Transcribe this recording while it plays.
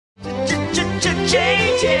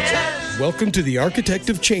Welcome to the Architect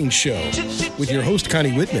of Change Show with your host,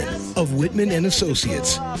 Connie Whitman of Whitman and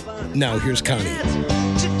Associates. Now here's Connie.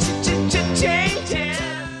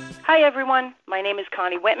 Hi, everyone. My name is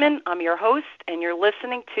Connie Whitman. I'm your host, and you're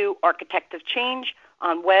listening to Architect of Change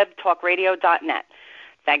on webtalkradio.net.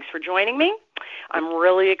 Thanks for joining me. I'm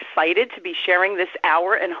really excited to be sharing this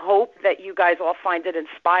hour and hope that you guys all find it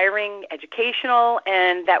inspiring, educational,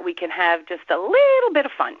 and that we can have just a little bit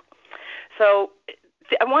of fun. So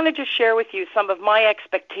I want to just share with you some of my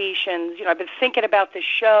expectations. I've been thinking about this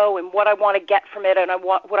show and what I want to get from it, and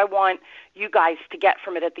what I want you guys to get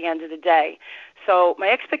from it at the end of the day. So my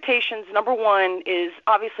expectations, number one, is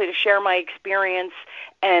obviously to share my experience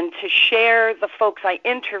and to share the folks I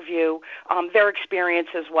interview, their experience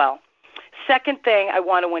as well. Second thing, I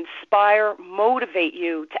want to inspire, motivate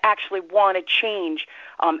you to actually want to change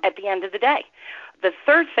at the end of the day. The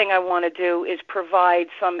third thing I want to do is provide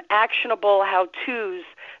some actionable how-tos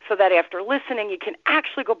so that after listening, you can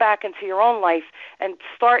actually go back into your own life and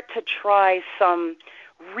start to try some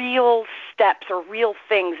real steps or real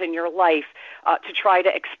things in your life to try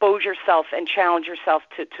to expose yourself and challenge yourself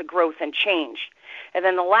to growth and change. And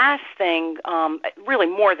then the last thing, really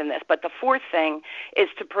more than this, but the fourth thing is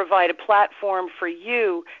to provide a platform for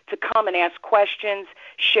you to come and ask questions,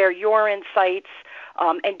 share your insights,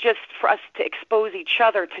 and just for us to expose each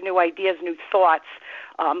other to new ideas, new thoughts.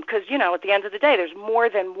 Because, at the end of the day, there's more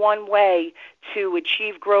than one way to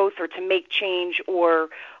achieve growth or to make change or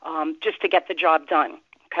just to get the job done.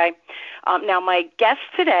 Okay. Now, my guest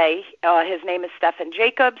today, his name is Stefan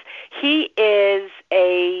Jacobs. He is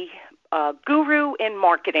a guru in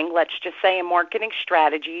marketing, let's just say in marketing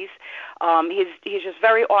strategies. He's just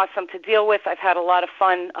very awesome to deal with. I've had a lot of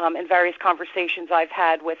fun in various conversations I've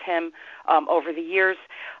had with him over the years.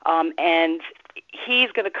 And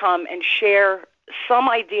he's going to come and share some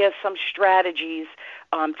ideas, some strategies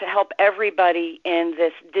to help everybody in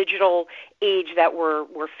this digital age that we're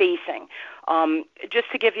facing.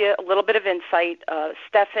 Just to give you a little bit of insight,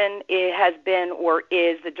 Stefan has been or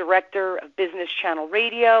is the director of Business Channel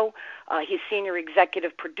Radio. He's senior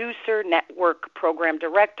executive producer, network program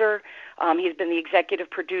director. He's been the executive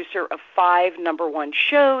producer of 5 #1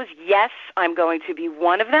 shows. Yes, I'm going to be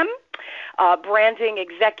one of them. Branding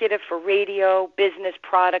executive for radio, business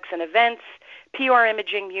products and events, PR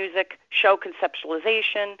imaging, music, show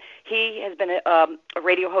conceptualization. He has been a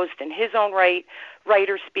radio host in his own right,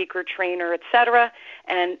 writer, speaker, trainer, etc.,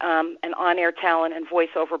 and an on-air talent and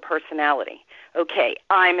voiceover personality. Okay,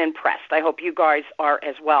 I'm impressed. I hope you guys are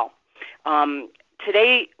as well.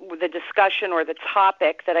 Today, the discussion or the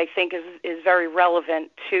topic that I think is very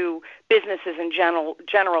relevant to businesses in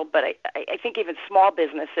general, but I think even small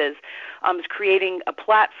businesses, is creating a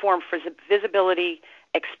platform for visibility,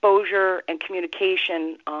 exposure, and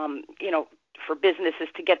communication, for businesses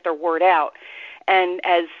to get their word out. And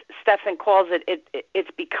as Stefan calls it,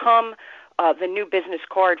 it's become the new business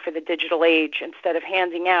card for the digital age. Instead of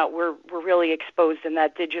handing out, we're really exposed in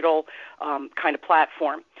that digital kind of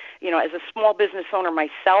platform. As a small business owner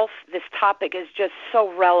myself, this topic is just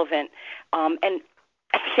so relevant. And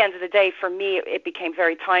at the end of the day, for me, it became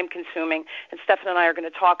very time-consuming, and Stefan and I are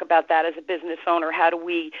going to talk about that as a business owner. How do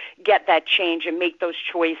we get that change and make those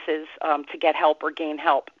choices to get help or gain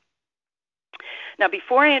help? Now,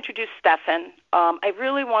 before I introduce Stefan, I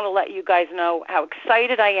really want to let you guys know how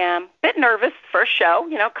excited I am. A bit nervous, first show,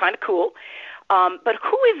 kind of cool. But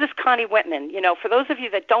who is this Connie Whitman? For those of you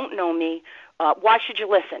that don't know me, why should you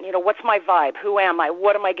listen? What's my vibe? Who am I?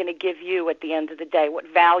 What am I going to give you at the end of the day? What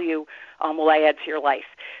value will I add to your life?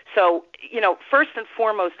 So, first and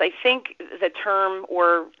foremost, I think the term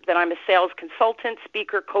or that I'm a sales consultant,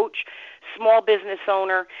 speaker, coach, small business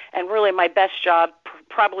owner, and really my best job,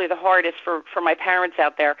 probably the hardest for my parents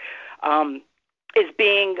out there, is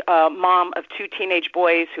being a mom of 2 teenage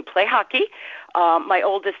boys who play hockey. My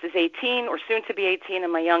oldest is 18 or soon to be 18,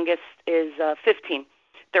 and my youngest is 15.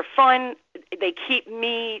 They're fun. They keep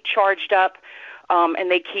me charged up,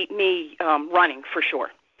 and they keep me running for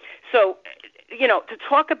sure. So, to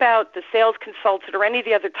talk about the sales consultant or any of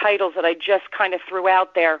the other titles that I just kind of threw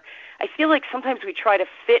out there, I feel like sometimes we try to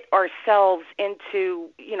fit ourselves into,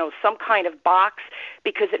 some kind of box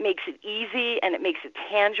because it makes it easy and it makes it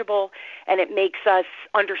tangible and it makes us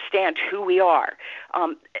understand who we are.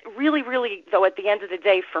 Really, though, at the end of the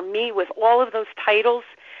day, for me, with all of those titles,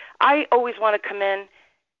 I always want to come in,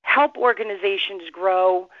 help organizations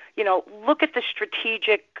grow, look at the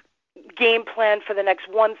strategic game plan for the next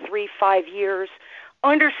 1, 3, 5 years,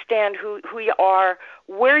 understand who you are,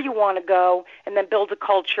 where you want to go, and then build a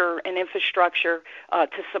culture and infrastructure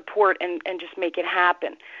to support and just make it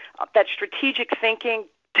happen. That strategic thinking,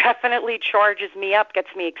 definitely charges me up,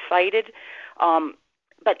 gets me excited.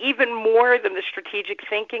 But even more than the strategic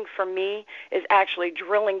thinking for me is actually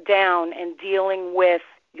drilling down and dealing with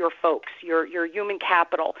your folks, your human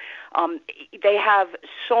capital. They have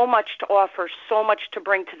so much to offer, so much to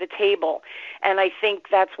bring to the table. And I think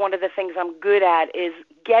that's one of the things I'm good at is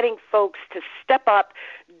getting folks to step up,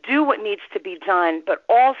 do what needs to be done, but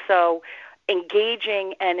also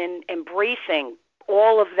engaging and embracing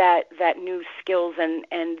all of that new skills and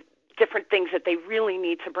different things that they really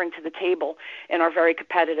need to bring to the table in our very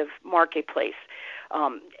competitive marketplace.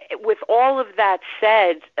 With all of that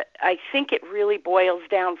said, I think it really boils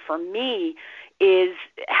down for me is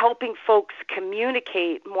helping folks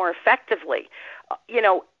communicate more effectively.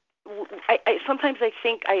 Sometimes I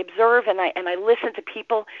think I observe and I listen to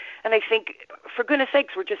people and I think, for goodness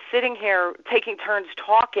sakes, we're just sitting here taking turns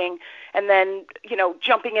talking and then,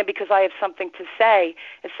 jumping in because I have something to say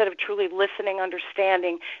instead of truly listening,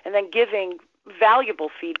 understanding, and then giving valuable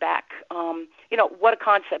feedback. What a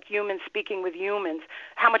concept, humans speaking with humans.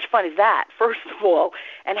 How much fun is that, first of all,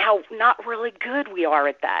 and how not really good we are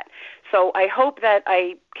at that. So I hope that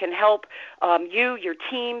I can help you, your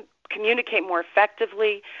team, communicate more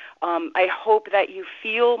effectively. I hope that you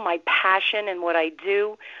feel my passion in what I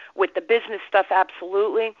do with the business stuff,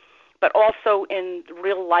 absolutely, but also in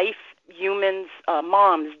real life, humans,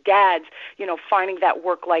 moms, dads, finding that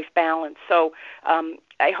work-life balance. So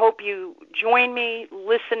I hope you join me,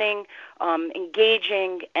 listening,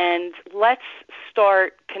 engaging, and let's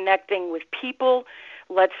start connecting with people.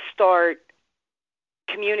 Let's start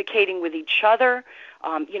communicating with each other.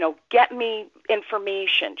 Get me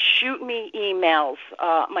information, shoot me emails.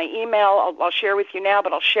 My email I'll share with you now,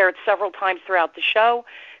 but I'll share it several times throughout the show,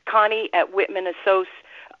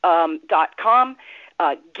 Connie@WhitmanAssoc.com.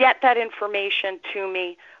 Get that information to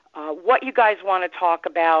me, what you guys want to talk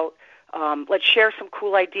about. Let's share some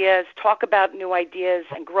cool ideas, talk about new ideas,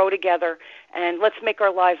 and grow together. And let's make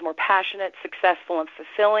our lives more passionate, successful, and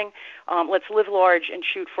fulfilling. Let's live large and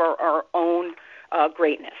shoot for our own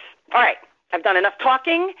greatness. All right. I've done enough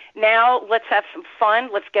talking. Now let's have some fun.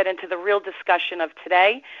 Let's get into the real discussion of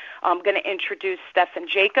today. I'm going to introduce Stefan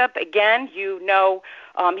Jacob. Again, he's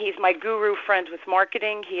my guru friend with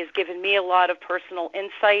marketing. He has given me a lot of personal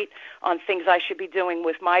insight on things I should be doing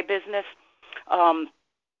with my business.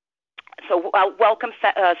 So welcome,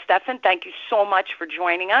 Stefan. Thank you so much for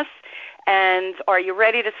joining us. And are you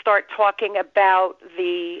ready to start talking about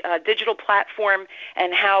the digital platform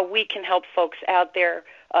and how we can help folks out there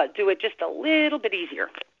do it just a little bit easier?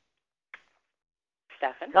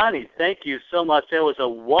 Stefan? Connie, thank you so much. That was a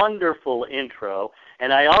wonderful intro,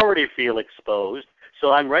 and I already feel exposed.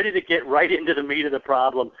 So I'm ready to get right into the meat of the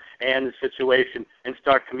problem and the situation and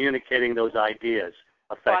start communicating those ideas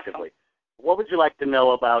effectively. Awesome. What would you like to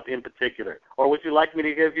know about in particular? Or would you like me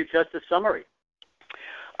to give you just a summary?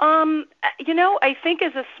 I think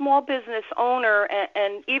as a small business owner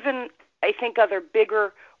and even I think other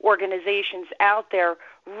bigger organizations out there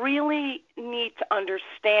really need to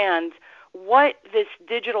understand what this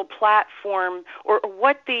digital platform or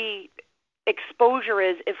what the exposure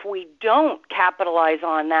is if we don't capitalize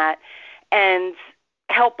on that and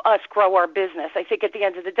help us grow our business. I think at the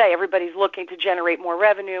end of the day, everybody's looking to generate more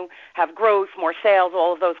revenue, have growth, more sales,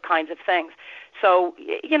 all of those kinds of things. So,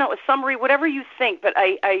 a summary, whatever you think, but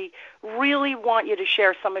I really want you to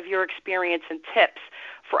share some of your experience and tips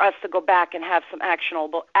for us to go back and have some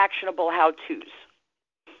actionable how-tos.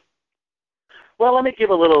 Well, let me give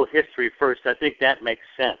a little history first. I think that makes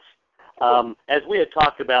sense. As we had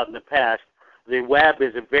talked about in the past, the web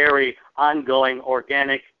is a very ongoing,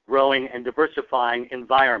 organic, growing, and diversifying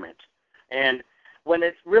environment. And when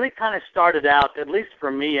it really kind of started out, at least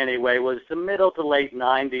for me anyway, was the middle to late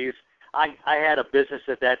 90s. I had a business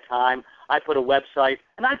at that time. I put a website,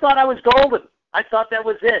 and I thought I was golden. I thought that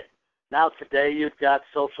was it. Now today you've got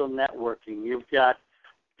social networking. You've got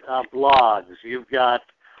blogs. You've got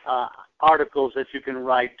articles that you can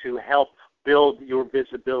write to help build your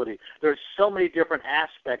visibility. There's so many different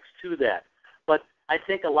aspects to that. But I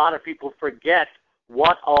think a lot of people forget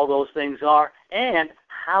what all those things are and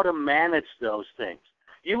how to manage those things.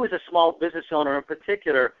 You as a small business owner in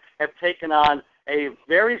particular have taken on a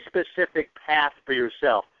very specific path for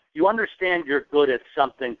yourself. You understand you're good at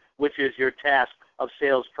something, which is your task of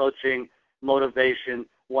sales coaching, motivation,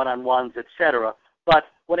 one-on-ones, etc. But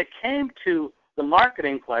when it came to the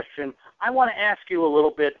marketing question, I want to ask you a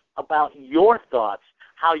little bit about your thoughts,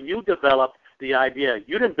 how you developed the idea.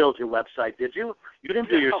 You didn't build your website, did you? You didn't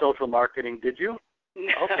do your social marketing, did you?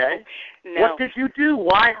 No. Okay. No. What did you do?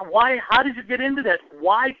 Why? How did you get into that?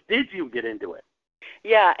 Why did you get into it?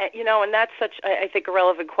 Yeah, and that's such, I think, a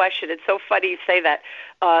relevant question. It's so funny you say that.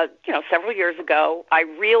 Several years ago, I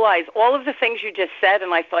realized all of the things you just said,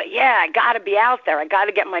 and I thought, yeah, I got to be out there. I got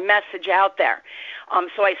to get my message out there.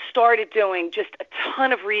 So I started doing just a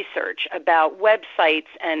ton of research about websites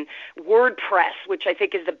and WordPress, which I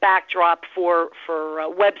think is the backdrop for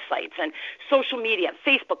websites, and social media,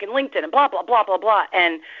 Facebook and LinkedIn, and blah, blah, blah, blah, blah.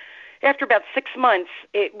 And after about 6 months,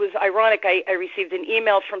 it was ironic. I received an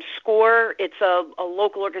email from SCORE. It's a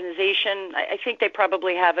local organization. I think they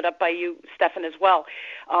probably have it up by you, Stefan, as well.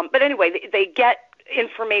 But anyway, they get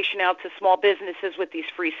information out to small businesses with these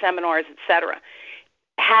free seminars, et cetera.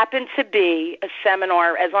 Happened to be a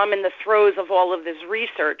seminar, as I'm in the throes of all of this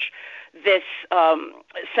research, this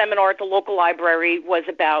seminar at the local library was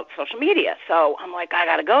about social media. So I'm like, I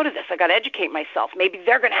got to go to this. I got to educate myself. Maybe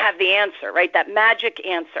they're going to have the answer, right? That magic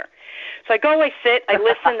answer. So I go, I sit, I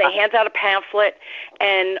listen. They hand out a pamphlet.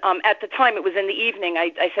 And at the time, it was in the evening,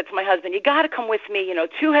 I said to my husband, you got to come with me.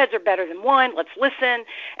 2 heads are better than one. Let's listen.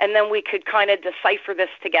 And then we could kind of decipher this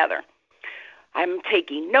together. I'm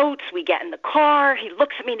taking notes. We get in the car. He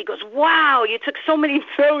looks at me and he goes, wow, you took so many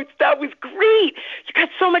notes. That was great. You got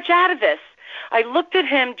so much out of this. I looked at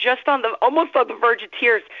him just almost on the verge of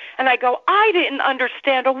tears, and I go, I didn't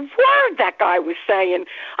understand a word that guy was saying.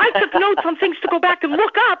 I took notes on things to go back and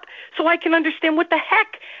look up so I can understand what the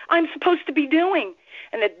heck I'm supposed to be doing.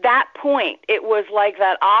 And at that point, it was like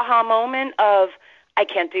that aha moment of, I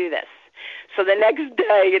can't do this. So the next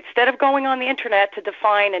day, instead of going on the internet to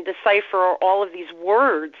define and decipher all of these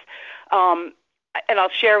words, and I'll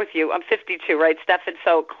share with you, I'm 52, right, Stefan?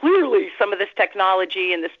 So clearly some of this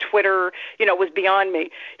technology and this Twitter, was beyond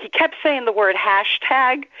me. He kept saying the word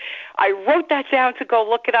hashtag. I wrote that down to go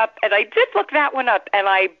look it up, and I did look that one up, and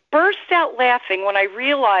I burst out laughing when I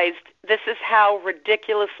realized this is how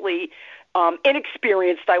ridiculously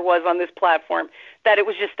inexperienced I was on this platform, that it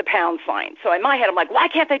was just the pound sign. So in my head, I'm like, why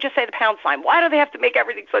can't they just say the pound sign? Why do they have to make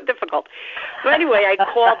everything so difficult? So anyway, I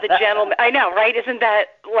called the gentleman. I know, right? Isn't that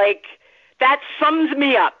that sums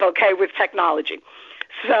me up, okay, with technology.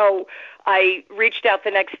 So I reached out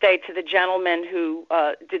the next day to the gentleman who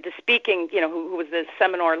did the speaking, who was the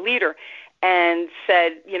seminar leader, and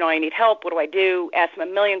said, I need help. What do I do? Asked him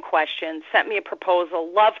a million questions, sent me a proposal,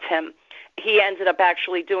 loved him. He ended up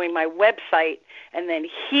actually doing my website, and then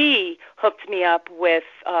he hooked me up with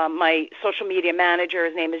my social media manager.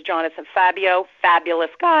 His name is Jonathan Fabio, fabulous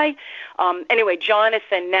guy. Anyway,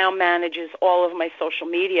 Jonathan now manages all of my social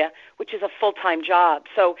media, which is a full-time job.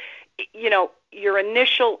 So, your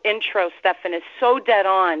initial intro, Stefan, is so dead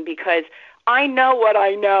on, because I know what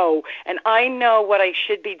I know, and I know what I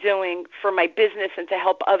should be doing for my business and to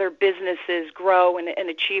help other businesses grow and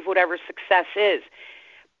achieve whatever success is.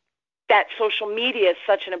 That social media is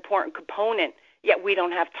such an important component, yet we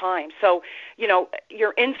don't have time. So,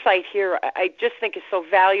 your insight here, I just think is so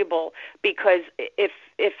valuable, because if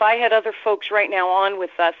I had other folks right now on with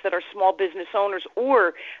us that are small business owners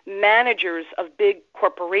or managers of big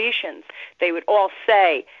corporations, they would all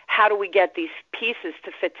say, how do we get these pieces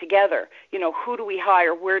to fit together? Who do we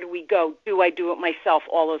hire? Where do we go? Do I do it myself?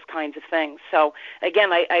 All those kinds of things. So,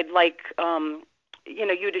 again, I'd like,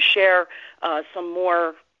 you to share some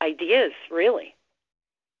more ideas, really.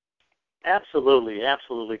 Absolutely,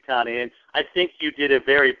 Connie. And I think you did a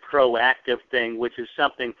very proactive thing, which is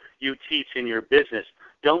something you teach in your business.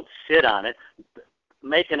 Don't sit on it.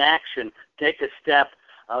 Make an action. Take a step.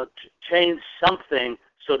 Change something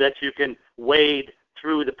so that you can wade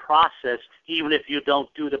through the process, even if you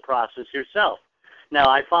don't do the process yourself. Now,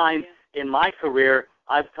 I find in my career,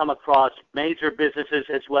 I've come across major businesses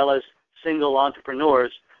as well as single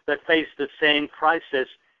entrepreneurs that face the same crisis,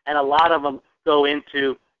 and a lot of them go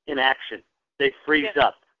into inaction. They freeze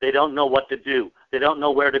up. They don't know what to do. They don't know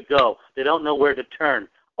where to go. They don't know where to turn.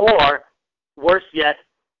 Or, worse yet,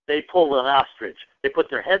 they pull an ostrich. They put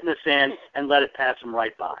their head in the sand and let it pass them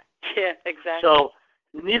right by. Yeah, exactly. So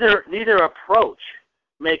neither approach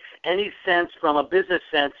makes any sense from a business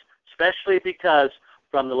sense, especially because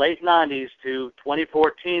from the late 90s to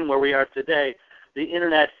 2014, where we are today, the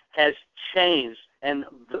Internet has changed and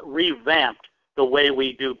revamped the way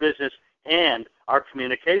we do business and our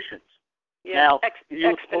communications. Yeah, now,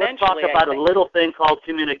 let's talk about a little thing called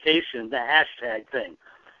communication, the hashtag thing.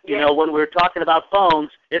 When we're talking about phones,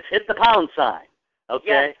 it's hit the pound sign,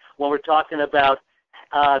 okay? Yeah. When we're talking about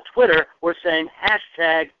Twitter, we're saying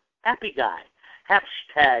hashtag happy guy,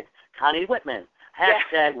 hashtag Connie Whitman,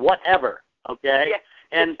 hashtag whatever, okay? Yeah.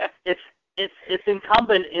 And it's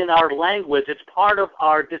incumbent in our language. It's part of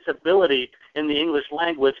our disability in the English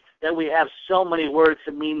language that we have so many words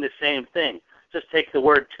that mean the same thing. Just take the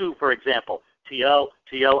word to, for example, T-O,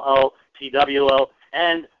 T-O-O, TWO.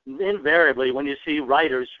 And invariably, when you see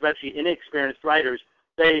writers, especially inexperienced writers,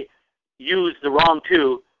 they use the wrong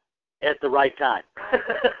two at the right time.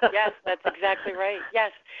 Yes, that's exactly right.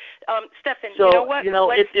 Yes. Stephan, so, you know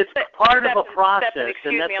what? It's part of a process, Stephan,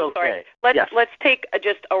 and that's okay. Let's take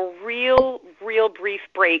just a real brief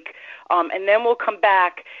break, and then we'll come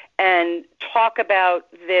back and talk about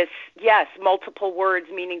this, yes, multiple words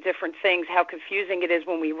meaning different things, how confusing it is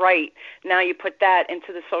when we write. Now you put that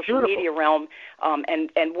into the social media realm,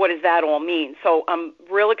 and what does that all mean? So I'm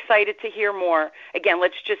real excited to hear more. Again,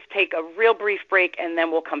 let's just take a real brief break, and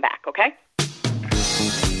then we'll come back, okay?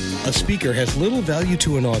 A speaker has little value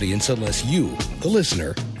to an audience unless you, the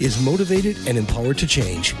listener, is motivated and empowered to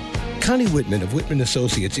change. Connie Whitman of Whitman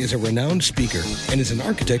Associates is a renowned speaker and is an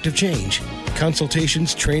architect of change.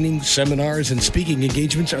 Consultations, training, seminars, and speaking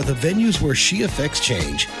engagements are the venues where she affects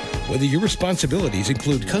change. Whether your responsibilities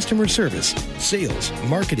include customer service, sales,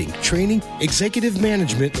 marketing, training, executive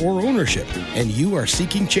management, or ownership, and you are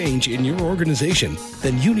seeking change in your organization,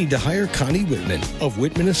 then you need to hire Connie Whitman of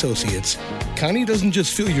Whitman Associates. Connie doesn't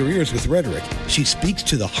just fill your ears with rhetoric. She speaks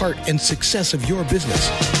to the heart and success of your business.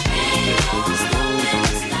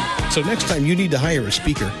 So next time you need to hire a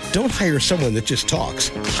speaker, don't hire someone that just talks.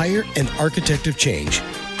 Hire an architect of change.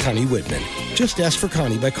 Connie Whitman. Just ask for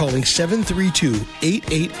Connie by calling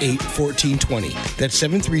 732-888-1420. That's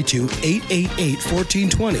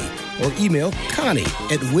 732-888-1420. Or email Connie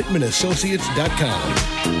at whitmanassociates.com.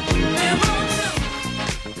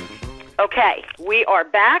 Okay, we are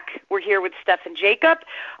back. We're here with Stephan Jacob.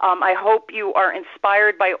 I hope you are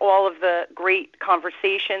inspired by all of the great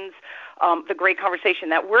conversations, the great conversation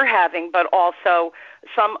that we're having, but also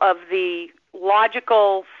some of the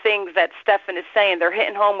logical things that Stephan is saying. They're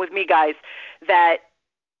hitting home with me, guys, that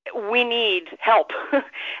we need help.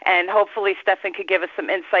 And hopefully Stephan could give us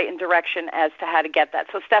some insight and direction as to how to get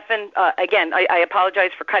that. So, Stephan, again, I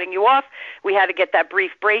apologize for cutting you off. We had to get that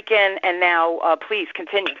brief break in, and now please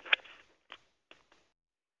continue.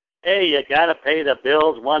 Hey, you got to pay the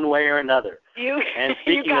bills one way or another. And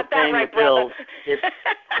speaking of paying the bills,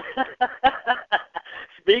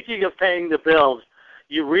 speaking of paying the bills,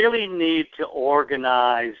 you really need to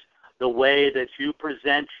organize the way that you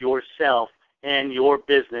present yourself and your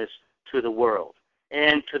business to the world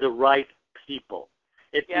and to the right people.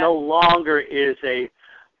 It no longer is a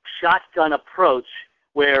shotgun approach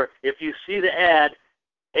where if you see the ad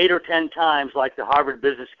 8 or 10 times, like the Harvard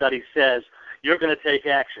Business Study says, you're going to take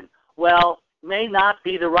action. Well, may not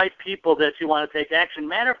be the right people that you want to take action.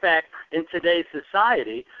 Matter of fact, in today's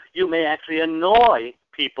society, you may actually annoy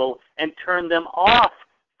people and turn them off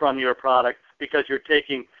from your product because you're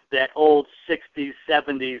taking that old 60s,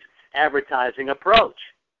 70s advertising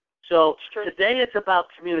approach. So today it's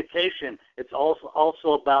about communication. It's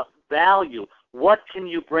also about value. What can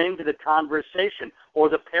you bring to the conversation or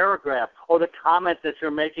the paragraph or the comment that you're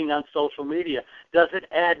making on social media? Does it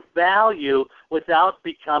add value without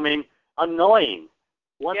becoming annoying?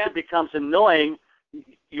 Once it becomes annoying,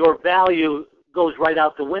 your value goes right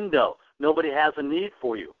out the window. Nobody has a need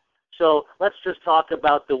for you. So let's just talk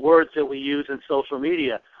about the words that we use in social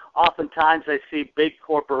media. Oftentimes I see big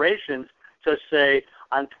corporations just say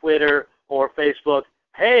on Twitter or Facebook,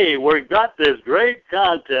 hey, we've got this great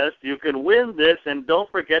contest. You can win this, and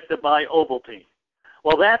don't forget to buy Ovaltine.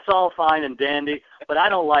 Well, that's all fine and dandy, but I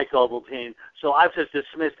don't like Ovaltine, so I've just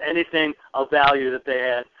dismissed anything of value that they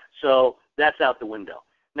had, so that's out the window.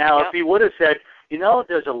 Now, if he would have said, you know,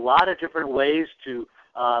 there's a lot of different ways to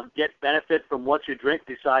get benefit from what you drink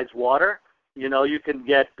besides water. You know, you can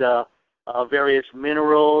get various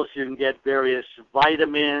minerals, you can get various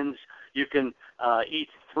vitamins, you can eat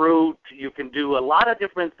fruit, you can do a lot of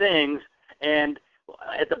different things, and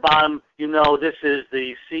at the bottom, you know, this is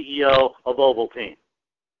the CEO of Ovaltine.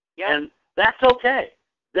 And that's okay.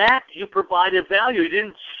 That you provided value. You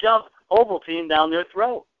didn't shove Ovaltine down their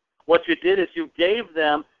throat. What you did is you gave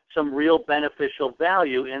them some real beneficial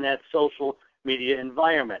value in that social media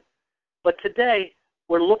environment. But today,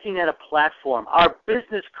 we're looking at a platform. Our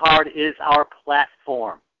business card is our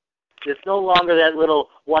platform. It's no longer that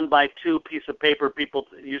little 1x2 piece of paper people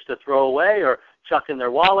used to throw away or chuck in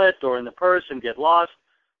their wallet or in the purse and get lost.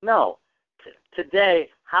 No.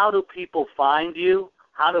 Today, how do people find you?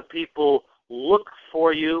 How do people look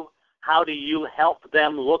for you? How do you help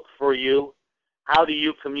them look for you? How do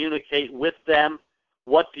you communicate with them?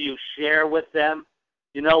 What do you share with them?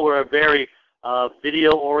 You know, we're a very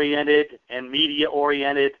video-oriented and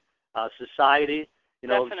media-oriented society. You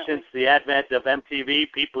know, since the advent of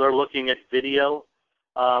MTV, people are looking at video.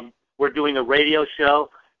 We're doing a radio show.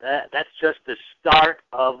 That's just the start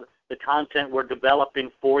of the content we're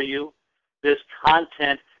developing for you. This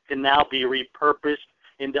content can now be repurposed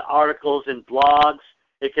into articles and blogs.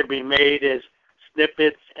 It can be made as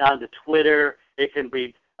snippets onto Twitter. It can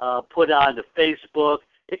be put onto Facebook.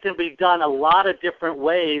 It can be done a lot of different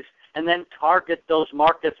ways, and then target those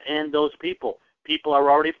markets and those people. People are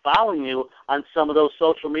already following you on some of those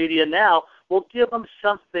social media now. We'll give them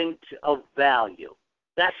something of value.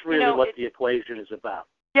 That's really what the equation is about.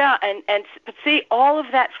 Yeah, but see, all of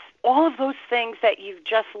those things that you've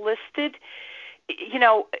just listed,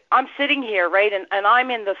 I'm sitting here, right, and I'm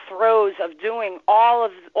in the throes of doing all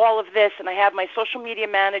of this, and I have my social media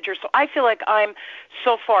manager, so I feel like I'm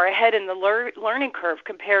so far ahead in the learning curve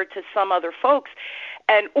compared to some other folks,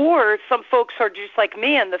 or some folks are just like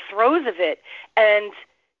me in the throes of it, and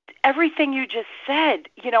everything you just said,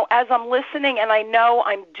 as I'm listening and I know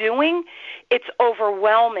I'm doing, it's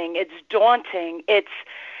overwhelming, it's daunting, it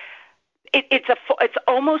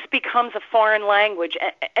almost becomes a foreign language,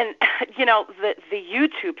 and the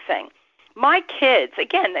YouTube thing. My kids,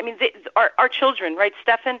 again, I mean, our children, right,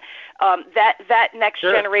 Stefan? That next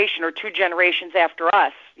generation or two generations after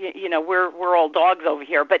us, we're all dogs over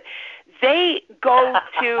here, but they go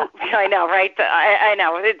to, I know, right? I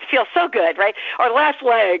know, it feels so good, right? Our last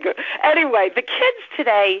leg. Anyway, the kids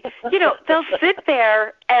today, they'll sit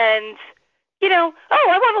there and, I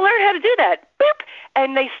want to learn how to do that. Boop.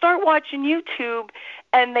 And they start watching YouTube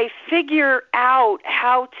and they figure out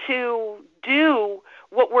how to do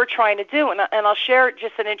what we're trying to do. And I'll share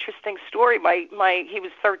just an interesting story. He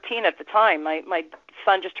was 13 at the time. My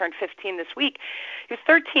son just turned 15 this week. He was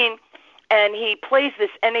 13, and he plays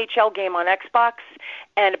this NHL game on Xbox.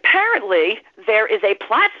 And apparently there is a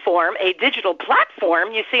platform, a digital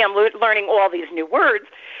platform. You see, I'm learning all these new words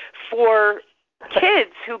for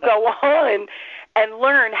kids who go on and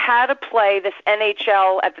learn how to play this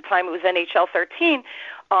NHL. At the time, it was NHL 13.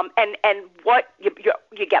 And what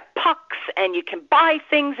you get pucks, and you can buy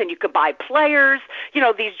things, and you can buy players.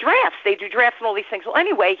 These drafts. They do drafts and all these things. Well,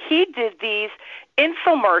 anyway, he did these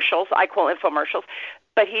infomercials. I call infomercials,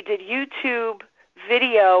 but he did YouTube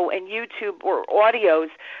video and YouTube or audios,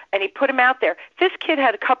 and he put them out there. This kid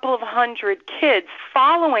had a couple of hundred kids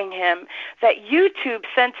following him that YouTube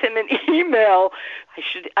sent him an email.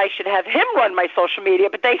 I should have him run my social media,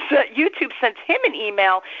 but YouTube sent him an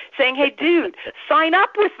email saying, hey, dude, sign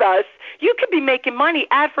up with us. You could be making money.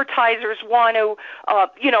 Advertisers want to,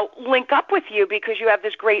 link up with you because you have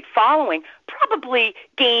this great following. Probably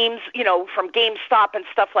games, from GameStop and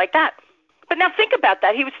stuff like that. But now think about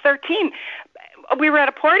that. He was 13. We were at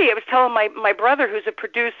a party. I was telling my brother, who's a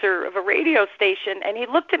producer of a radio station, and he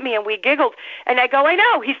looked at me and we giggled. And I go, I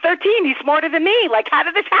know, he's 13. He's smarter than me. Like, how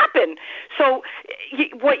did this happen? So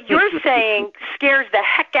what you're saying scares the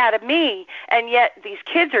heck out of me, and yet these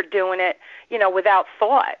kids are doing it, without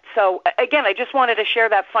thought. So, again, I just wanted to share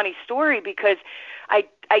that funny story because I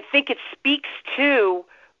think it speaks to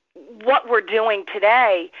what we're doing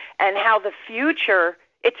today and how the future,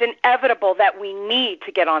 it's inevitable that we need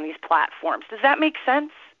to get on these platforms. Does that make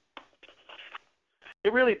sense?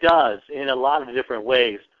 It really does in a lot of different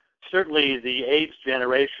ways. Certainly the age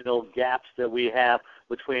generational gaps that we have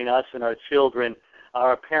between us and our children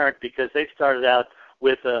are apparent because they started out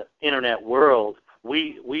with an internet world.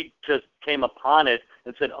 We just came upon it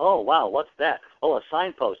and said, oh, wow, what's that? Oh, a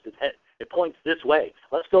signpost. It points this way.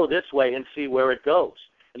 Let's go this way and see where it goes.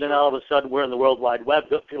 And then all of a sudden we're in the World Wide Web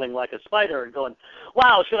feeling like a spider and going,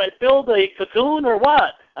 wow, should I build a cocoon or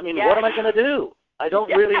what? I mean, what am I going to do? I don't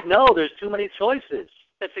really know. There's too many choices.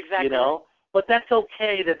 That's exactly right. But that's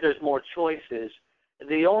okay that there's more choices.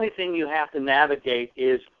 The only thing you have to navigate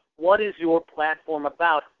is what is your platform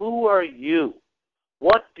about? Who are you?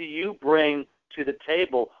 What do you bring to the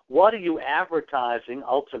table? What are you advertising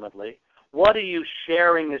ultimately? What are you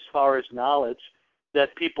sharing as far as knowledge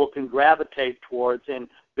that people can gravitate towards and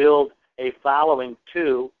build a following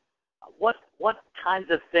to? What kinds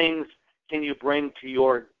of things can you bring to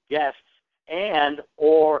your guests and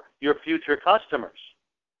or your future customers?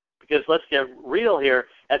 Because let's get real here.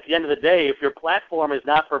 At the end of the day, if your platform is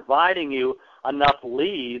not providing you enough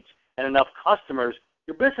leads and enough customers,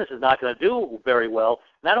 your business is not going to do very well.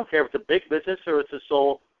 And I don't care if it's a big business or it's a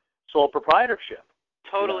sole proprietorship.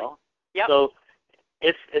 Totally. Yep. So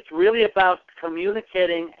it's really about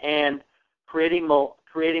communicating and creating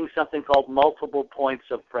something called multiple points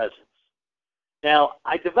of presence. Now,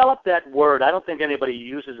 I developed that word. I don't think anybody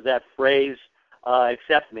uses that phrase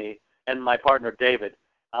except me and my partner David.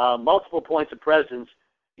 Multiple points of presence.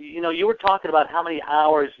 You were talking about how many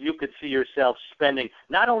hours you could see yourself spending,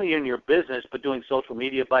 not only in your business, but doing social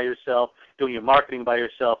media by yourself, doing your marketing by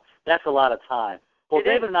yourself. That's a lot of time. Well,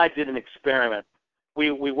 David and I did an experiment.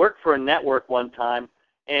 We worked for a network one time,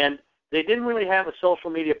 and they didn't really have a social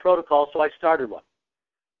media protocol, so I started one.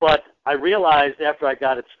 But I realized after I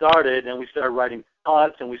got it started and we started writing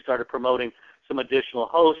blogs and we started promoting some additional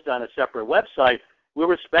hosts on a separate website, we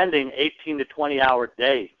were spending 18 to 20-hour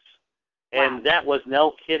days. And Wow. that was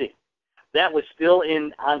no kidding. That was still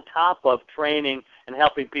on top of training and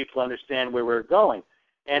helping people understand where we were going.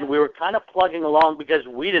 And we were kind of plugging along because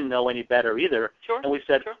we didn't know any better either. Sure. And we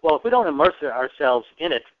said, Sure. well, if we don't immerse ourselves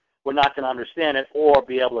in it, we're not going to understand it or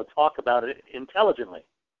be able to talk about it intelligently.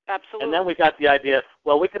 Absolutely. And then we got the idea,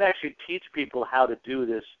 well, we could actually teach people how to do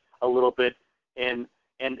this a little bit. And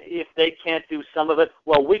if they can't do some of it,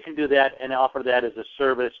 well, we can do that and offer that as a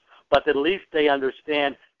service. But at least they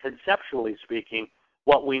understand, conceptually speaking,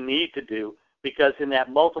 what we need to do, because in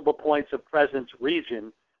that multiple points of presence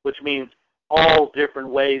region, which means all different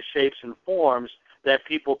ways, shapes, and forms that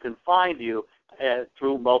people can find you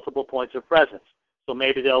through multiple points of presence. So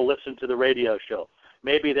maybe they'll listen to the radio show.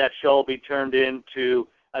 Maybe that show will be turned into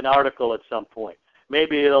an article at some point.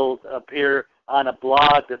 Maybe it'll appear on a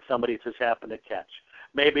blog that somebody just happened to catch.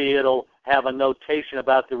 Maybe it'll have a notation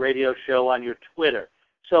about the radio show on your Twitter.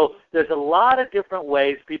 So there's a lot of different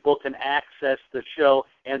ways people can access the show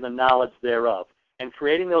and the knowledge thereof. And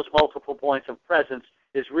creating those multiple points of presence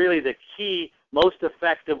is really the key, most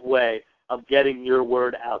effective way of getting your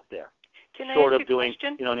word out there. Can I Sort ask of you a doing,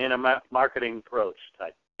 question? an inner marketing approach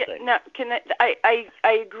type thing. No,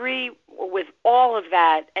 I agree with all of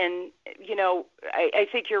that, and I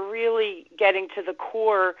think you're really getting to the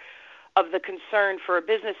core of the concern for a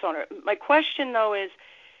business owner. My question, though, is,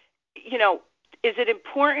 is it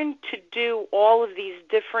important to do all of these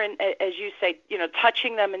different, as you say,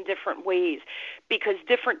 touching them in different ways, because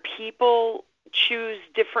different people choose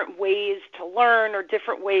different ways to learn or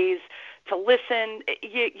different ways to listen?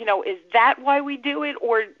 Is that why we do it,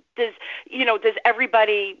 or does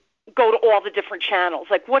everybody go to all the different channels?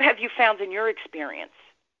 Like, what have you found in your experience?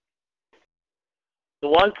 The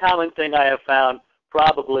one common thing I have found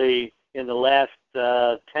probably in the last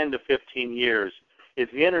 10 to 15 years is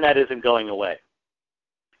the Internet isn't going away.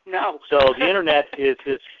 No. So the Internet is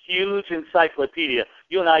this huge encyclopedia.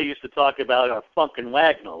 You and I used to talk about our Funkin'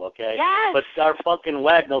 Wagnall, okay? Yes. But our Funkin'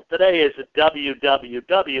 Wagnall today is a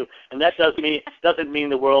www, and that doesn't mean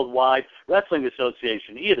the World Wide Wrestling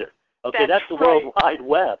Association either. Okay, that's the right. World Wide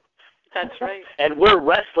Web. That's right. And we're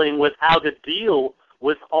wrestling with how to deal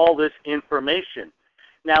with all this information.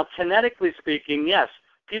 Now, kinetically speaking, yes,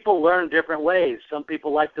 people learn different ways. Some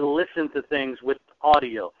people like to listen to things with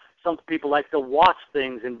audio. Some people like to watch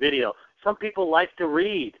things in video. Some people like to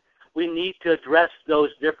read. We need to address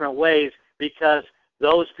those different ways, because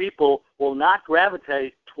those people will not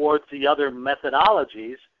gravitate towards the other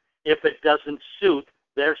methodologies if it doesn't suit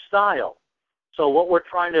their style. So what we're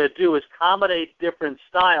trying to do is accommodate different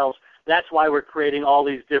styles. That's why we're creating all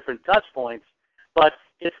these different touch points. But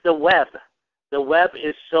it's the web. The web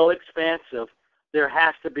is so expansive. There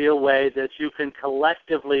has to be a way that you can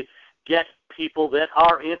collectively get people that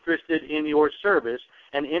are interested in your service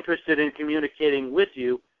and interested in communicating with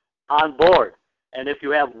you on board. And if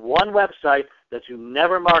you have one website that you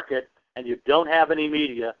never market and you don't have any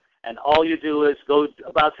media, and all you do is go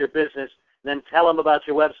about your business, then tell them about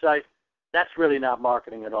your website, that's really not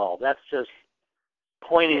marketing at all. That's just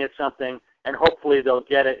pointing at something, and hopefully they'll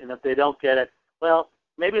get it. And if they don't get it, well,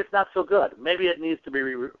 maybe it's not so good. Maybe it needs to be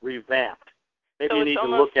revamped. Maybe you need to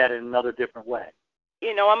look at it in another different way.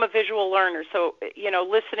 I'm a visual learner, so,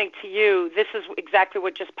 listening to you, this is exactly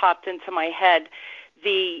what just popped into my head.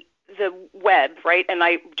 The web, right? And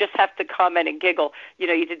I just have to comment and giggle. You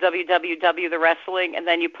did www, the wrestling, and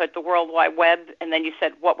then you put the World Wide Web, and then you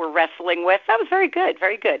said what we're wrestling with. That was very good,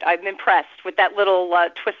 very good. I'm impressed with that little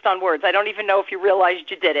twist on words. I don't even know if you realized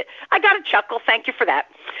you did it. I got a chuckle. Thank you for that.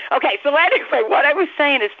 Okay, so anyway, what I was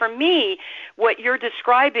saying is, for me, what you're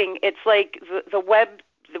describing, it's like the web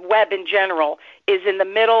in general is in the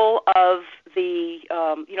middle of the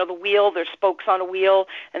the wheel. There's spokes on a wheel,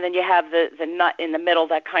 and then you have the nut in the middle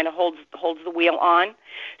that kind of holds the wheel on.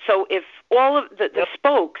 So if all of the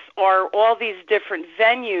spokes are all these different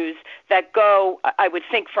venues that go, I would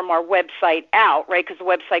think, from our website out, right? Because the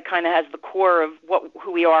website kind of has the core of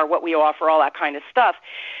who we are, what we offer, all that kind of stuff,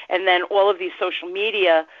 and then all of these social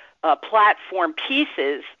media platform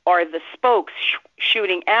pieces are the spokes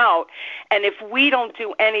shooting out. And if we don't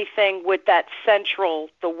do anything with that central,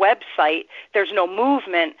 the website, there's no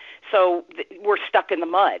movement, so we're stuck in the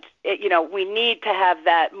mud. We need to have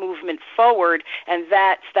that movement forward, and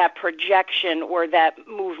that's that projection or that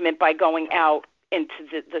movement by going out into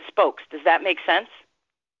the spokes. Does that make sense?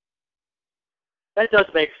 That does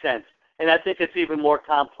make sense. And I think it's even more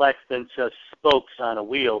complex than just spokes on a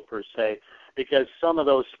wheel, per se, because some of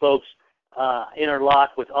those spokes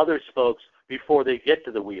interlock with other spokes before they get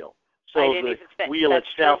to the wheel. So the wheel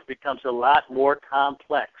itself becomes a lot more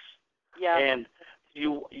complex. Yeah. And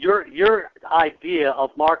your idea of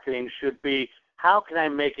marketing should be, how can I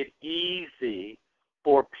make it easy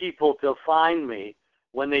for people to find me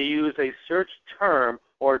when they use a search term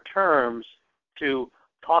or terms to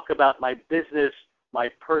talk about my business, my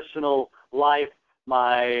personal life,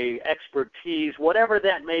 my expertise, whatever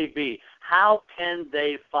that may be. How can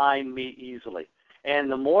they find me easily?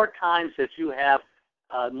 And the more times that you have,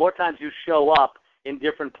 more times you show up in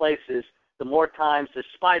different places, the more times the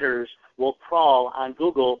spiders will crawl on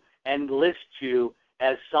Google and list you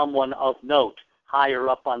as someone of note higher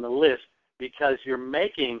up on the list, because you're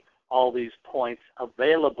making all these points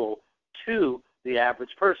available to the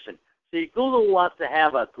average person. See, Google wants to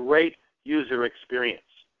have a great user experience,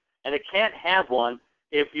 and it can't have one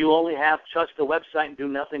if you only have just a website and do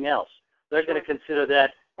nothing else. They're going to consider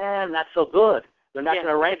that, not so good. They're not going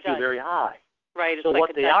to rank you very high. Right. So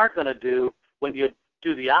what they are going to do when you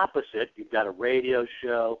do the opposite, you've got a radio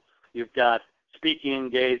show, you've got speaking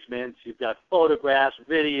engagements, you've got photographs,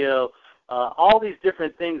 video, all these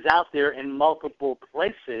different things out there in multiple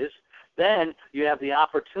places, then you have the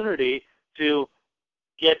opportunity to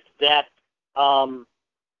get that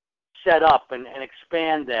set up and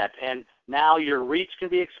expand that. And now your reach can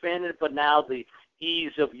be expanded, but now the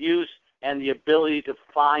ease of use and the ability to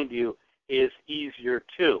find you is easier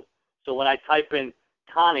too. So when I type in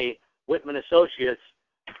Connie Whitman Associates,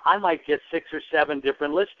 I might get 6 or 7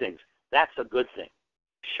 different listings. That's a good thing.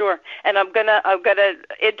 Sure, and I'm gonna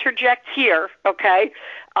interject here. Okay,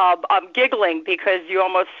 I'm giggling because you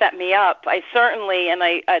almost set me up. I certainly, and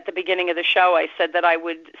at the beginning of the show, I said that I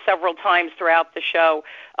would several times throughout the show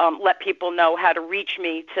let people know how to reach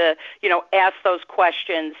me to, ask those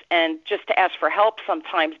questions and just to ask for help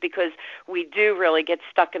sometimes, because we do really get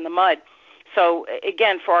stuck in the mud. So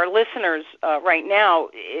again, for our listeners right now,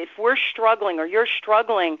 if we're struggling or you're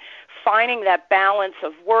struggling finding that balance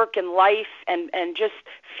of work and life and just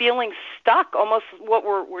feeling stuck, almost what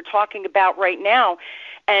we're talking about right now,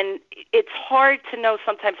 and it's hard to know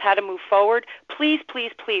sometimes how to move forward, please,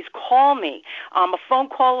 please, please call me. I'm a phone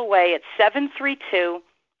call away at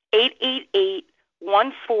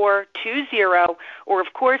 732-888-1420, or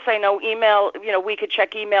of course I know email, we could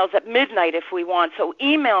check emails at midnight if we want, so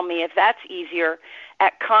email me if that's easier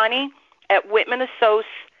at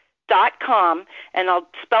Connie@WhitmanAssoc.com, and I'll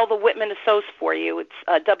spell the Whitman Assoc for you. It's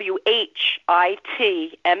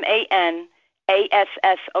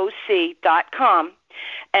WHITMANASSOC.com.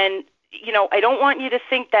 And, I don't want you to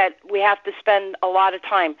think that we have to spend a lot of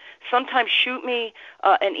time. Sometimes shoot me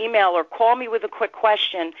an email or call me with a quick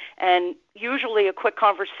question, and usually a quick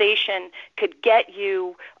conversation could get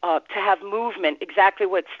you to have movement, exactly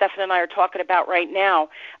what Stefan and I are talking about right now.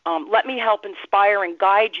 Let me help inspire and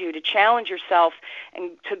guide you to challenge yourself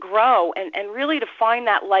and to grow and really to find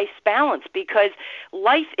that life's balance, because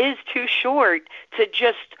life is too short to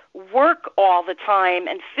just work all the time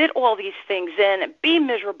and fit all these things in and be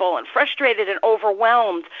miserable and frustrated and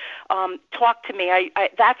overwhelmed. Talk to me.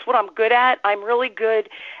 That's what I'm good at. I'm really good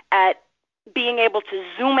at being able to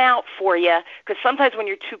zoom out for you, because sometimes when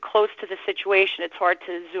you're too close to the situation, it's hard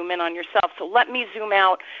to zoom in on yourself. So let me zoom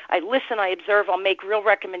out. I listen, I observe, I'll make real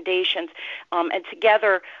recommendations, and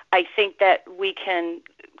together I think that we can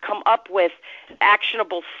come up with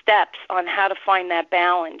actionable steps on how to find that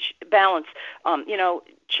balance.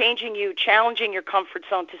 Challenging your comfort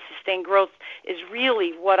zone to sustain growth is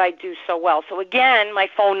really what I do so well. So again, my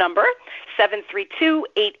phone number,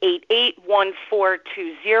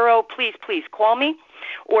 732-888-1420. Please call me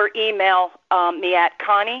or email me at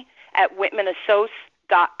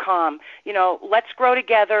Connie@WhitmanAssoc.com. Let's grow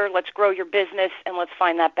together, let's grow your business, and let's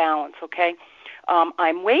find that balance, okay?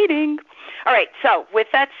 I'm waiting. All right, so with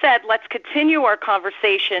that said, let's continue our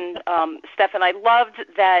conversation. Stefan, I loved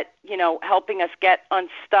that, helping us get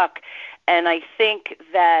unstuck. And I think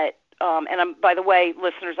that, by the way,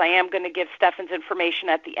 listeners, I am going to give Stefan's information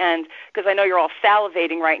at the end, because I know you're all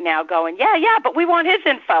salivating right now going, yeah, but we want his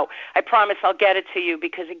info. I promise I'll get it to you,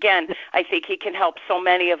 because, again, I think he can help so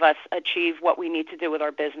many of us achieve what we need to do with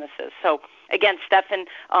our businesses. So, again, Stefan,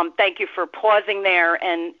 thank you for pausing there,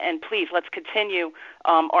 and please, let's continue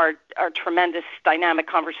our tremendous dynamic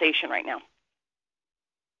conversation right now.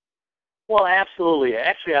 Well, absolutely.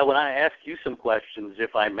 Actually, I want to ask you some questions,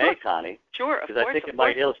 if I may, Connie. Sure, because I think it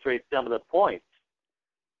might illustrate some of the points.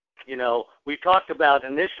 We talked about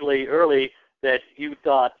initially early that you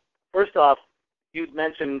thought, first off, you'd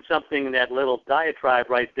mentioned something in that little diatribe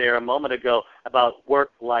right there a moment ago about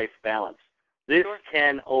work-life balance. This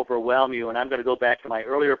can overwhelm you, and I'm going to go back to my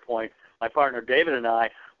earlier point. My partner David and I,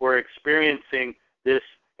 were experiencing this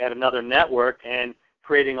at another network and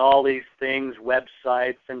creating all these things,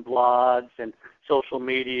 websites and blogs and social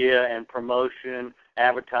media and promotion,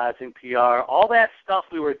 advertising, PR, all that stuff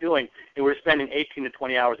we were doing, and we were spending 18 to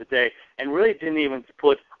 20 hours a day and really didn't even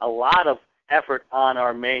put a lot of effort on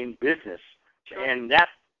our main business. Sure. And that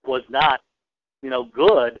was not,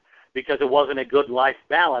 good because it wasn't a good life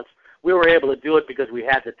balance. We were able to do it because we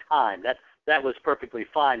had the time. That was perfectly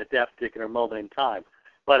fine at that particular moment in time.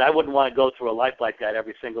 But I wouldn't want to go through a life like that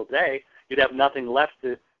every single day. You'd have nothing left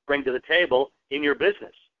to bring to the table in your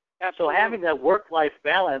business. Absolutely. So having that work-life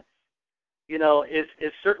balance,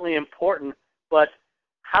 is certainly important, but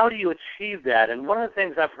how do you achieve that? And one of the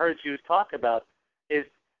things I've heard you talk about is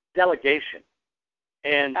delegation.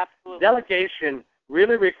 And Absolutely. Delegation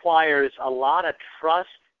really requires a lot of trust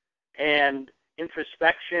and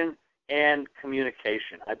introspection and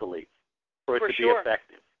communication, I believe, for it to be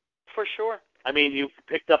effective. For sure. I mean, you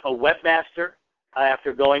picked up a webmaster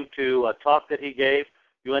after going to a talk that he gave.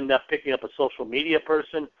 You ended up picking up a social media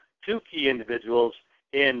person, two key individuals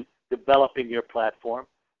in developing your platform.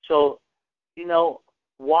 So,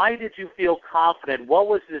 why did you feel confident? What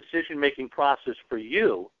was the decision-making process for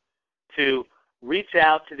you to reach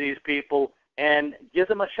out to these people and give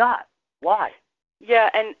them a shot? Why? Yeah,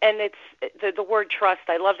 and it's the word trust.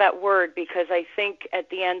 I love that word because I think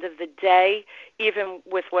at the end of the day, even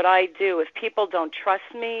with what I do, if people don't trust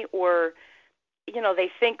me or,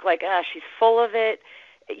 they think like, she's full of it,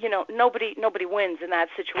 nobody wins in that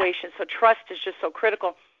situation. So trust is just so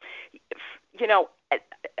critical.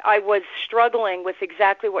 I was struggling with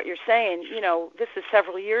exactly what you're saying. This is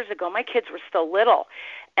several years ago. My kids were still little.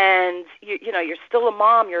 And, you're still a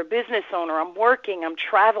mom. You're a business owner. I'm working. I'm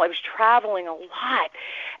traveling. I was traveling a lot.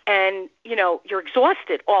 And, you're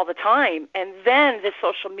exhausted all the time. And then the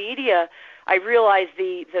social media, I realized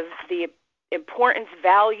the importance,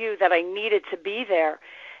 value that I needed to be there.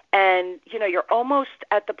 And, you're almost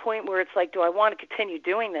at the point where it's like, do I want to continue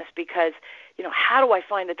doing this? Because, how do I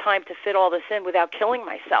find the time to fit all this in without killing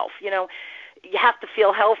myself? You have to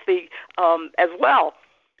feel healthy as well.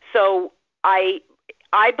 So I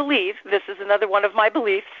believe, this is another one of my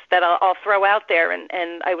beliefs that I'll throw out there,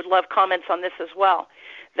 and I would love comments on this as well,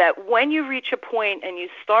 that when you reach a point and you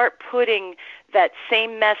start putting that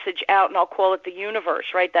same message out, and I'll call it the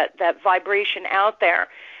universe, right, that vibration out there,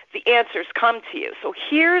 the answers come to you. So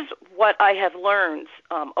here's what I have learned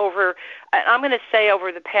over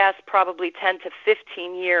the past probably 10 to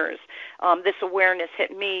 15 years. This awareness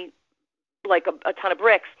hit me like a ton of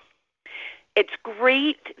bricks. It's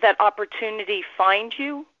great that opportunity finds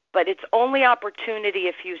you, but it's only opportunity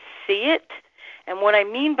if you see it. And what I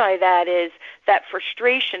mean by that is that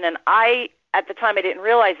frustration, and at the time I didn't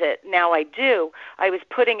realize it, now I do. I was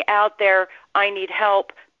putting out there, I need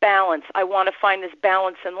help, balance. I want to find this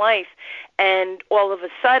balance in life. And all of a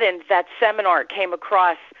sudden, that seminar came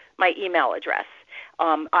across my email address.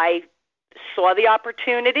 I saw the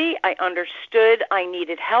opportunity, I understood I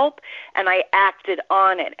needed help, and I acted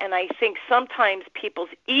on it. And I think sometimes people's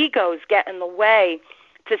egos get in the way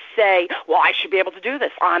to say, well, I should be able to do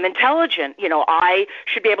this. I'm intelligent. I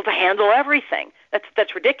should be able to handle everything.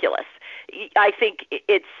 That's ridiculous. I think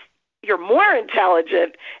you're more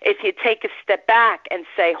intelligent if you take a step back and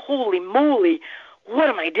say, holy moly, what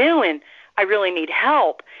am I doing? I really need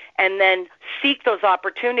help. And then seek those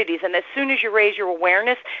opportunities. And as soon as you raise your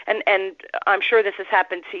awareness, and I'm sure this has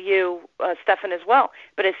happened to you, Stefan, as well,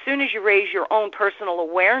 but as soon as you raise your own personal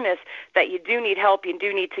awareness that you do need help, you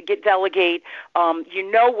do need to delegate,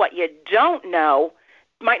 you know what you don't know,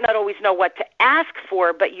 might not always know what to ask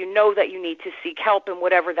for, but you know that you need to seek help in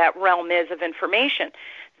whatever that realm is of information.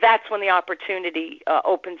 That's when the opportunity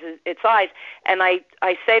opens its eyes. And I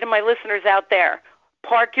say to my listeners out there,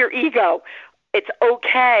 park your ego. It's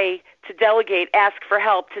okay to delegate, ask for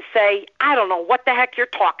help, to say, I don't know what the heck you're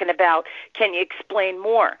talking about. Can you explain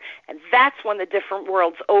more? And that's when the different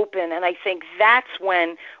worlds open, and I think that's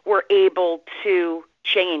when we're able to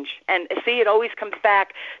change. And see, it always comes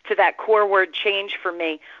back to that core word change for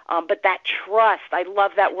me, but that trust, I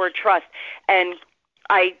love that word trust. And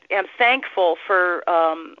I am thankful for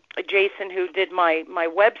Jason, who did my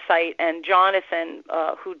website, and Jonathan,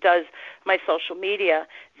 who does my social media.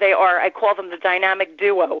 I call them the dynamic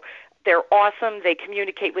duo. They're awesome. They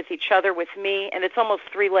communicate with each other, with me, and it's almost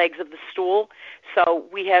three legs of the stool. So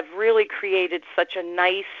we have really created such a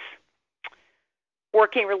nice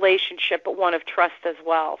working relationship, but one of trust as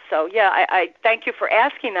well. So, yeah, I thank you for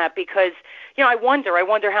asking that because, I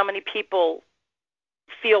wonder how many people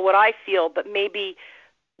feel what I feel, but maybe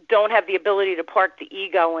don't have the ability to park the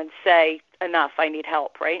ego and say, enough, I need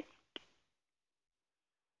help, right?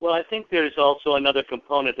 Well, I think there's also another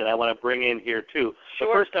component that I want to bring in here, too. Sure.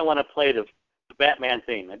 But first I want to play the Batman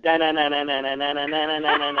theme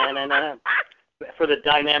for the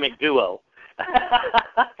dynamic duo.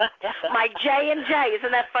 My J and J.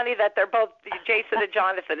 Isn't that funny that they're both Jason and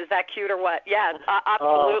Jonathan? Is that cute or what? Yeah,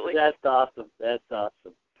 absolutely. Oh, that's awesome. That's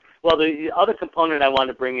awesome. Well, the other component I want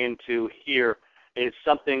to bring into here is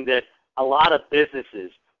something that a lot of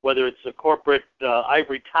businesses, whether it's the corporate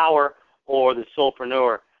ivory tower or the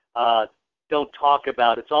solopreneur, don't talk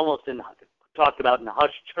about. It's almost talked about in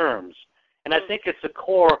hushed terms. And I think it's the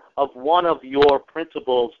core of one of your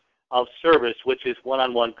principles of service, which is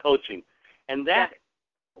one-on-one coaching. And that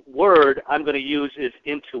word I'm going to use is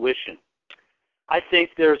intuition. I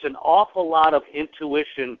think there's an awful lot of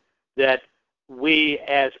intuition that we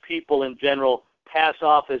as people in general pass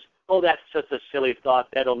off as, oh, that's just a silly thought,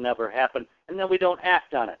 that'll never happen, and then we don't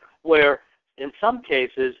act on it. Where in some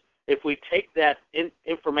cases, if we take that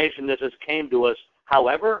information that just came to us,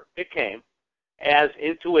 however it came, as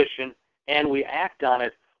intuition, and we act on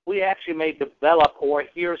it, we actually may develop or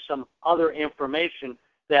hear some other information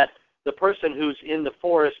that the person who's in the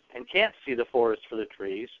forest and can't see the forest for the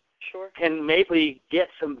trees can maybe get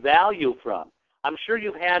some value from. I'm sure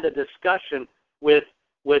you've had a discussion with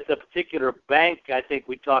a particular bank, I think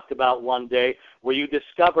we talked about one day, where you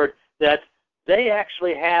discovered that they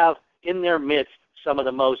actually have in their midst some of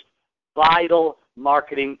the most vital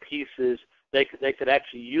marketing pieces they could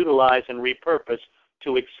actually utilize and repurpose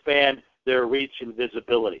to expand their reach and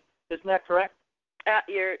visibility. Isn't that correct?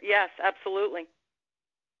 Yes, absolutely.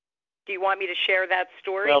 Do you want me to share that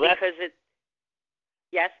story? Well,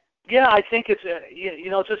 yes? Yeah, I think it's,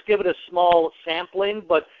 just give it a small sampling,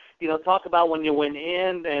 but, talk about when you went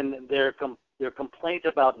in and their complaint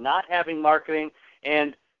about not having marketing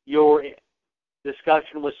and your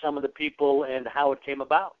discussion with some of the people and how it came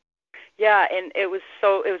about. Yeah, and it was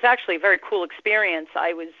actually a very cool experience.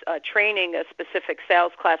 I was training a specific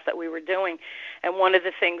sales class that we were doing, and one of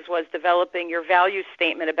the things was developing your value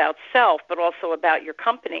statement about self, but also about your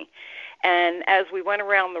company. And as we went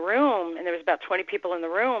around the room, and there was about 20 people in the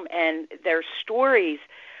room, and their stories,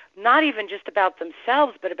 not even just about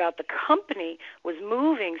themselves, but about the company, was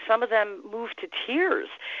moving. Some of them moved to tears.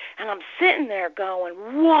 And I'm sitting there going,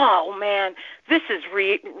 whoa, man, this is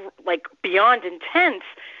like beyond intense.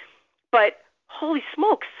 But holy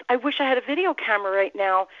smokes, I wish I had a video camera right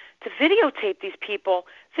now to videotape these people.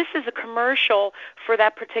 This is a commercial for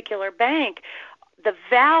that particular bank. The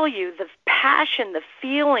value, the passion, the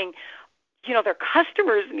feeling, their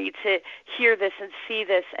customers need to hear this and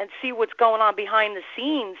see what's going on behind the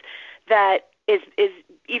scenes that is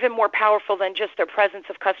even more powerful than just their presence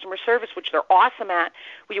of customer service, which they're awesome at.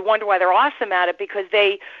 Well, you wonder why they're awesome at it, because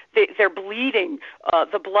they're bleeding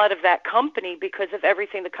the blood of that company because of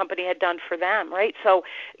everything the company had done for them, right? So,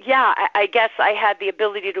 yeah, I guess I had the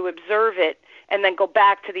ability to observe it and then go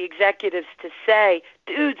back to the executives to say,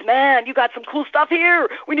 dudes, man, you got some cool stuff here.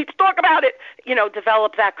 We need to talk about it.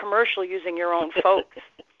 Develop that commercial using your own folks,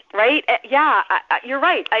 right? Yeah, you're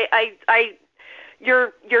right.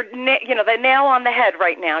 You're the nail on the head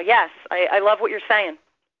right now. Yes, I love what you're saying.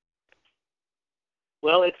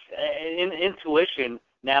 Well, it's intuition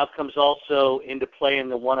now comes also into play in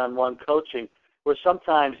the one-on-one coaching, where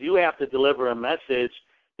sometimes you have to deliver a message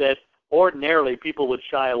that ordinarily people would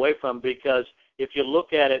shy away from, because if you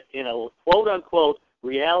look at it in a quote-unquote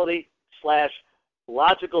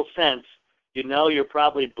reality/logical sense, you're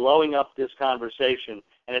probably blowing up this conversation,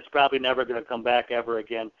 and it's probably never going to come back ever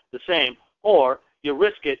again the same, or you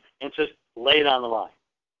risk it and just lay it on the line.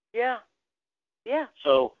 Yeah. Yeah.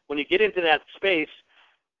 So when you get into that space,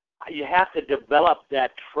 you have to develop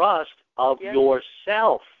that trust of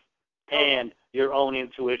yourself and your own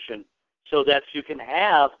intuition so that you can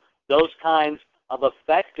have those kinds of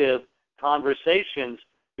effective conversations,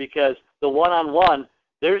 because the one-on-one,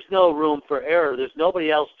 there's no room for error. There's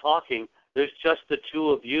nobody else talking. There's just the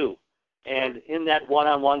two of you. And in that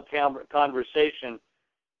one-on-one conversation,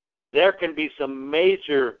 there can be some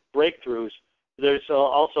major breakthroughs. There's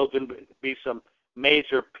also going to be some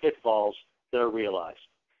major pitfalls that are realized.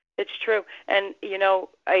 It's true. And,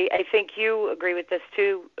 I think you agree with this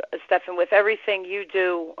too, Stephan, with everything you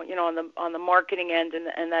do, on the marketing end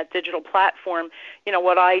and that digital platform,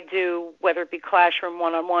 what I do, whether it be classroom,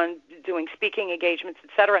 one-on-one, doing speaking engagements, et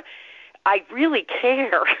cetera, I really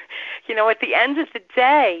care. At the end of the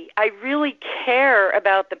day, I really care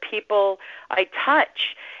about the people I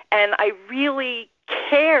touch, and I really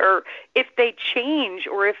care if they change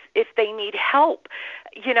or if they need help.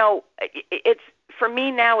 It's, for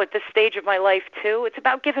me now at this stage of my life too, it's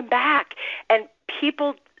about giving back. And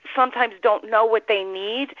people sometimes don't know what they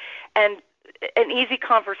need, and an easy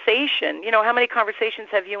conversation. How many conversations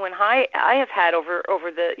have you and I have had over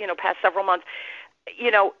the past several months?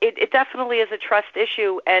 It definitely is a trust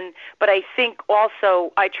issue, but I think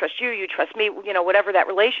also I trust you, you trust me. Whatever that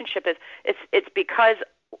relationship is, it's because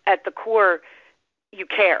at the core you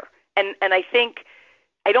care, and I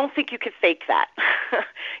don't think you could fake that.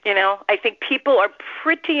 I think people are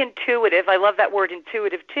pretty intuitive. I love that word,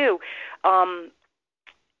 intuitive, too. I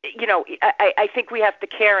think we have to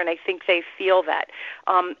care, and I think they feel that.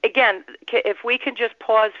 Again, if we can just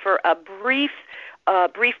pause for a brief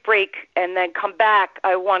break and then come back,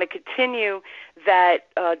 I want to continue that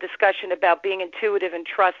discussion about being intuitive and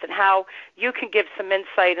trust and how you can give some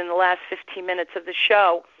insight in the last 15 minutes of the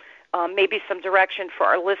show. Maybe some direction for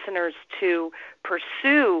our listeners to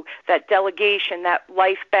pursue that delegation, that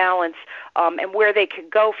life balance, and where they could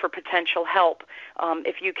go for potential help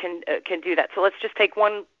if you can do that. So let's just take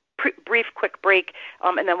one brief, quick break,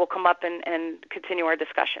 and then we'll come up and continue our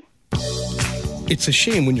discussion. It's a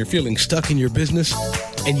shame when you're feeling stuck in your business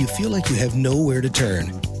and you feel like you have nowhere to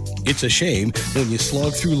turn. It's a shame when you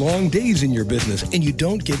slog through long days in your business and you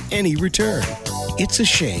don't get any return. It's a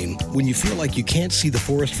shame when you feel like you can't see the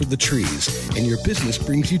forest for the trees and your business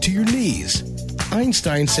brings you to your knees.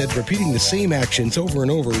 Einstein said repeating the same actions over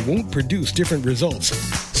and over won't produce different results.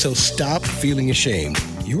 So stop feeling ashamed.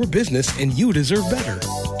 Your business and you deserve better.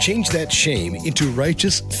 Change that shame into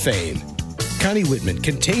righteous fame. Connie Whitman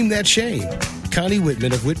can tame that shame. Connie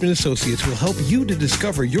Whitman of Whitman Associates will help you to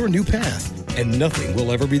discover your new path, and nothing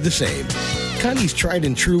will ever be the same. Connie's tried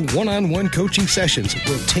and true one-on-one coaching sessions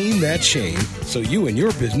will tame that shame so you and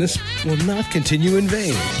your business will not continue in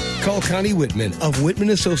vain. Call Connie Whitman of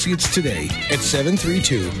Whitman Associates today at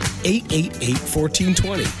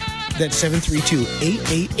 732-888-1420. That's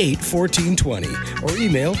 732-888-1420. Or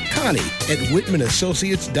email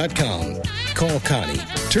Connie@WhitmanAssociates.com. Call Connie.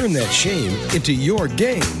 Turn that shame into your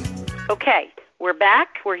game. Okay, we're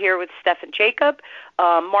back. We're here with Stefan Jacob,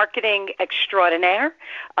 marketing extraordinaire.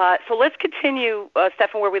 So let's continue,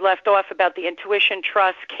 Stefan, where we left off about the intuition,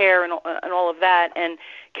 trust, care, and all of that. And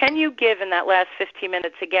can you give in that last 15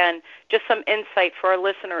 minutes, again, just some insight for our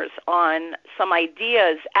listeners on some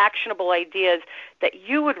ideas, actionable ideas that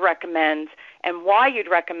you would recommend and why you'd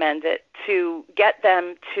recommend it to get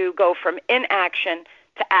them to go from inaction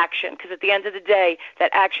to action? Because at the end of the day,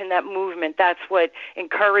 that action, that movement, that's what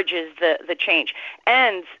encourages the change.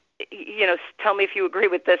 And, tell me if you agree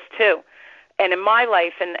with this too. And in my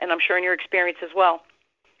life, and I'm sure in your experience as well,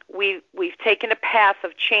 we've taken a path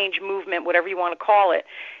of change, movement, whatever you want to call it,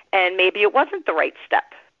 and maybe it wasn't the right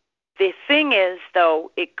step. The thing is,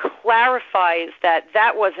 though, it clarifies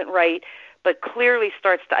that wasn't right, but clearly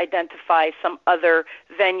starts to identify some other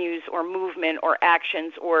venues or movement or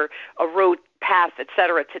actions or a road path, et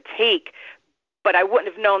cetera, to take. But I wouldn't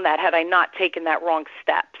have known that had I not taken that wrong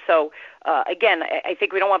step. So, again, I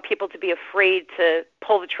think we don't want people to be afraid to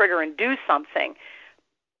pull the trigger and do something,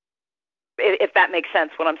 if that makes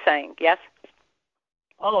sense, what I'm saying. Yes?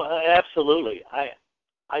 Oh, absolutely. I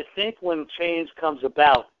think when change comes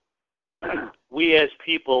about, we as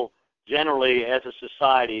people, generally as a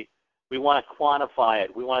society, we want to quantify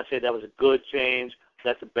it. We want to say that was a good change,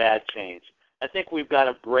 that's a bad change. I think we've got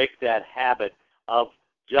to break that habit of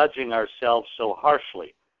judging ourselves so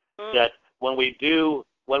harshly that when we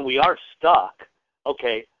are stuck,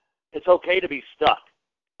 okay, it's okay to be stuck,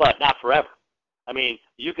 but not forever. I mean,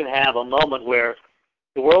 you can have a moment where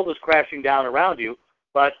the world is crashing down around you,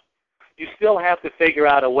 but you still have to figure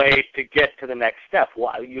out a way to get to the next step.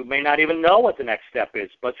 Well, you may not even know what the next step is,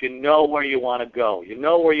 but you know where you want to go. You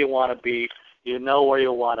know where you want to be. You know where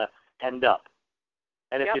you want to end up.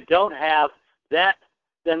 And if you don't have that,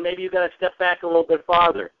 then maybe you've got to step back a little bit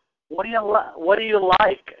farther. What do you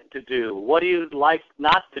like to do? What do you like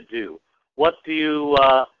not to do? What do you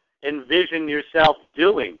envision yourself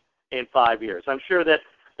doing in 5 years? I'm sure that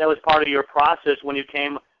was part of your process when you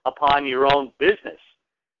came upon your own business.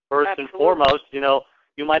 First and foremost,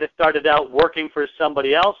 you might have started out working for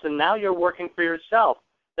somebody else, and now you're working for yourself.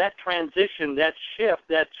 That transition, that shift,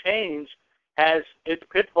 that change has its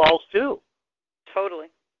pitfalls too. Totally.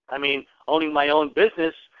 I mean, owning my own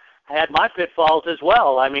business had my pitfalls as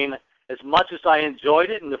well. I mean, as much as I enjoyed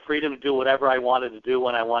it and the freedom to do whatever I wanted to do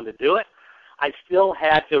when I wanted to do it, I still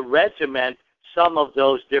had to regiment some of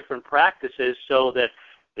those different practices so that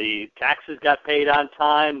the taxes got paid on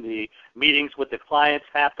time, the meetings with the clients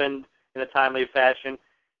happened in a timely fashion,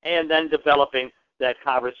 and then developing that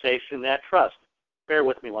conversation, that trust. Bear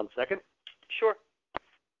with me 1 second. Sure.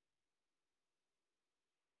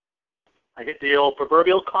 I hit the old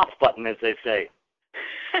proverbial cough button, as they say.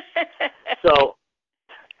 So,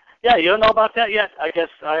 yeah, you don't know about that yet? I guess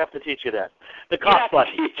I have to teach you that. the cough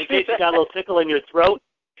button. In case you got a little tickle in your throat,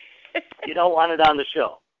 you don't want it on the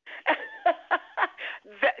show.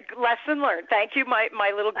 Lesson learned. Thank you,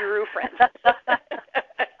 my little guru friend.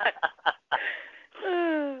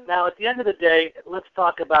 Now, at the end of the day, let's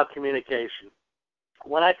talk about communication.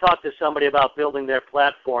 When I talk to somebody about building their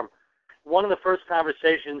platform, one of the first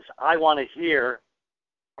conversations I want to hear,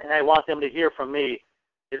 and I want them to hear from me,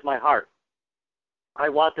 is my heart. I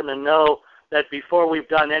want them to know that before we've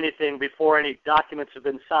done anything, before any documents have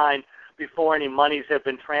been signed, before any monies have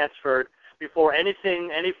been transferred, before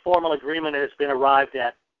anything, any formal agreement has been arrived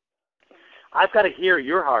at, I've got to hear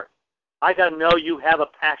your heart. I've got to know you have a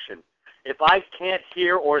passion. If I can't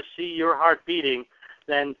hear or see your heart beating,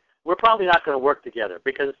 then we're probably not going to work together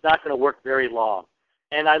because it's not going to work very long.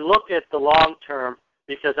 And I look at the long term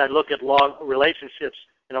because I look at long relationships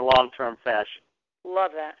in a long-term fashion.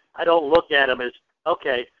 Love that. I don't look at them as,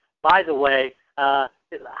 okay, by the way,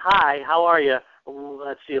 hi, how are you?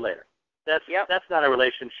 Let's see you later. That's not a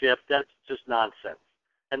relationship. That's just nonsense.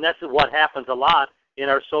 And that's what happens a lot in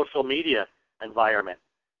our social media environment.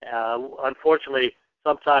 Unfortunately,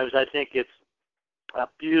 sometimes I think it's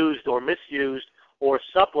abused or misused or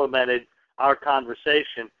supplemented our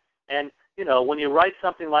conversation. And, you know, when you write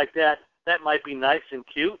something like that, that might be nice and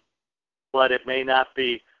cute, but it may not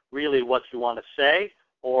be really what you want to say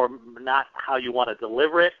or not how you want to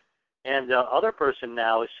deliver it. And the other person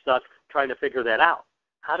now is stuck trying to figure that out.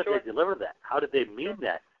 How did they deliver that? How did they mean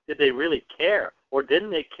that? Did they really care? Or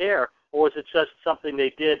didn't they care? Or was it just something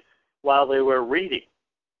they did while they were reading?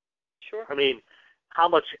 Sure. I mean, how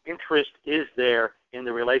much interest is there in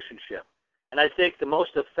the relationship? And I think the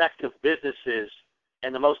most effective businesses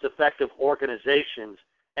and the most effective organizations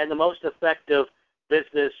and the most effective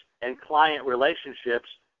business and client relationships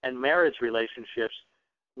and marriage relationships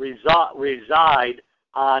reside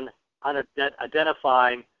on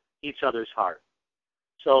identifying each other's heart.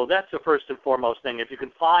 So that's the first and foremost thing. If you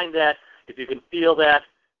can find that, if you can feel that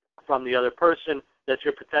from the other person that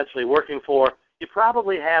you're potentially working for, you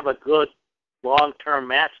probably have a good long-term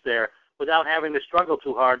match there without having to struggle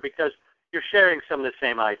too hard because you're sharing some of the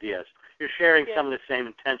same ideas. You're sharing some of the same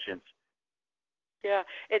intentions. Yeah.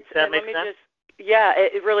 Does that make sense? Yeah,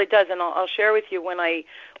 it really does, and I'll share with you when I,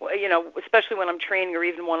 you know, especially when I'm training or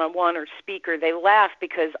even one-on-one or speaker, they laugh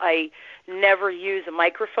because I never use a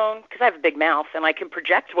microphone because I have a big mouth and I can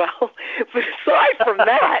project well. But aside from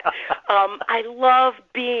that, I love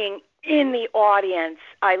being in the audience.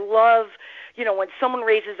 I love, you know, when someone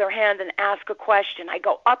raises their hand and asks a question, I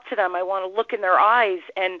go up to them. I want to look in their eyes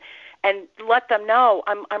and let them know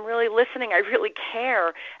I'm really listening. I really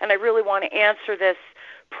care, and I really want to answer this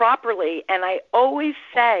properly. And I always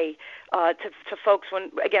say to folks,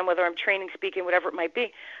 when, again, whether I'm training, speaking, whatever it might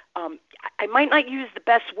be, I might not use the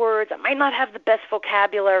best words, I might not have the best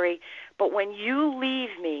vocabulary, but when you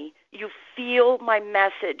leave me, you feel my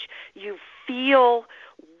message, you feel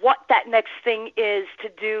what that next thing is to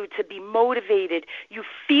do, to be motivated. You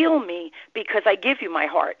feel me because I give you my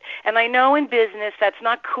heart. And I know in business that's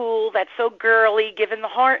not cool, that's so girly, giving the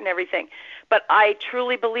heart and everything. But I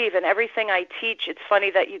truly believe in everything I teach. It's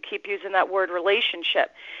funny that you keep using that word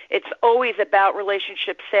relationship. It's always about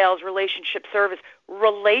relationship sales, relationship service,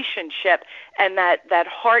 relationship, and that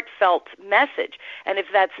heartfelt message. And if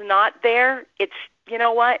that's not there, it's, you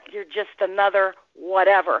know what, you're just another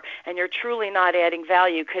whatever, and you're truly not adding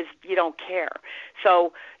value because you don't care.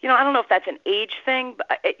 So, you know, I don't know if that's an age thing,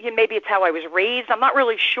 but maybe it's how I was raised. I'm not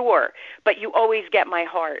really sure, but you always get my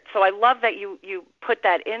heart. So I love that you put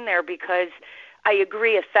that in there because I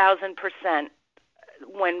agree 1,000%.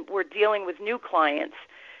 When we're dealing with new clients,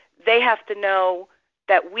 they have to know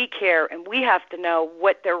that we care, and we have to know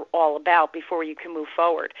what they're all about before you can move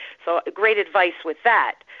forward. So great advice with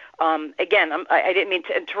that. Again, I didn't mean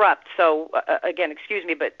to interrupt, so again, excuse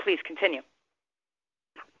me, but please continue.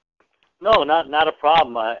 No, not a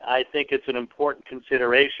problem. I think it's an important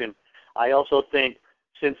consideration. I also think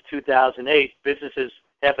since 2008, businesses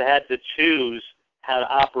have had to choose how to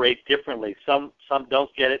operate differently. Some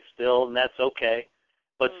don't get it still, and that's okay,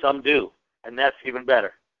 but some do, and that's even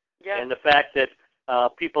better. Yeah. And the fact that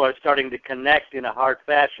people are starting to connect in a hard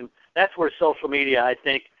fashion, that's where social media, I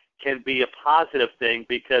think, can be a positive thing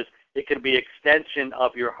because it can be extension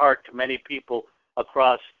of your heart to many people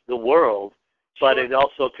across the world, but it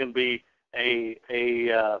also can be a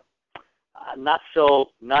not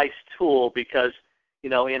so nice tool because, you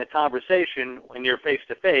know, in a conversation when you're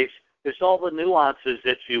face-to-face, there's all the nuances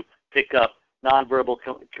that you pick up, nonverbal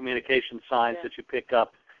communication signs that you pick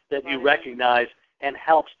up, that you recognize and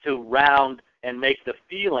helps to round and make the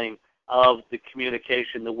feeling of the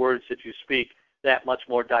communication, the words that you speak, that much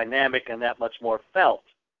more dynamic and that much more felt.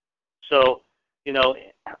 So You know,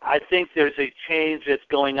 I think there's a change that's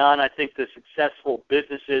going on. I think the successful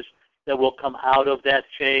businesses that will come out of that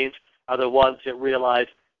change are the ones that realize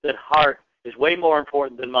that heart is way more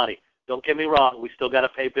important than money. Don't get me wrong, we still got to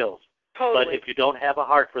pay bills. Totally. But if you don't have a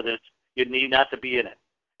heart for this, you need not to be in it.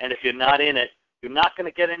 And if you're not in it, you're not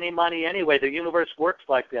going to get any money anyway. The universe works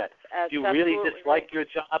like that. If you really dislike your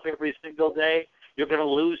job every single day, you're going to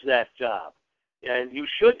lose that job. And you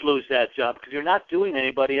should lose that job because you're not doing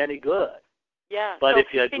anybody any good. Yeah. But so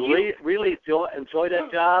if you really enjoy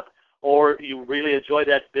that job or you really enjoy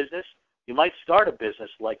that business, you might start a business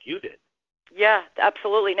like you did. Yeah,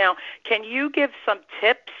 absolutely. Now, can you give some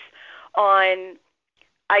tips on,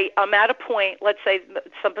 I'm at a point, let's say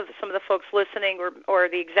some of the folks listening or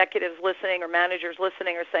the executives listening or managers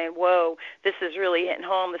listening are saying, whoa, this is really hitting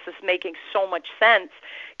home. This is making so much sense.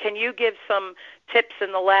 Can you give some tips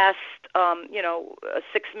in the last,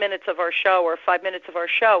 6 minutes of our show or 5 minutes of our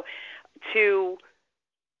show to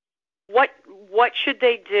what should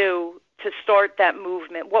they do to start that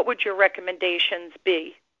movement? What would your recommendations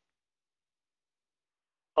be?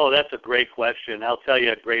 Oh, that's a great question. I'll tell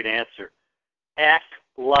you a great answer. Act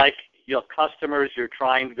like your customers you're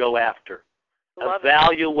trying to go after. Love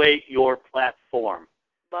Evaluate your platform.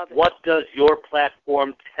 Love it. What does your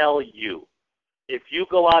platform tell you? If you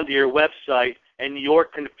go onto your website and you're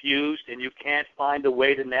confused and you can't find a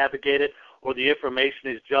way to navigate it or the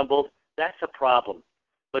information is jumbled, that's a problem.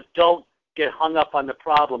 But don't get hung up on the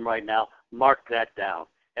problem right now. Mark that down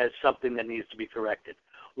as something that needs to be corrected.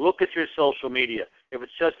 Look at your social media. If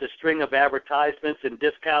it's just a string of advertisements and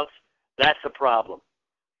discounts, that's a problem.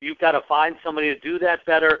 You've got to find somebody to do that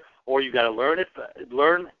better, or you've got to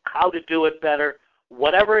learn how to do it better.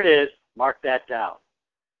 Whatever it is, mark that down.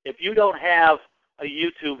 If you don't have a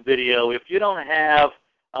YouTube video, if you don't have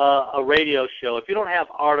a radio show, if you don't have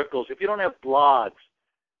articles, if you don't have blogs,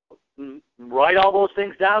 write all those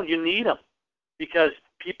things down. You need them because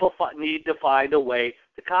people need to find a way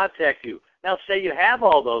to contact you. Now, say you have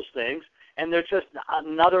all those things, and there's just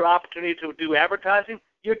another opportunity to do advertising,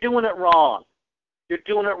 you're doing it wrong. You're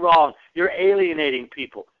doing it wrong. You're alienating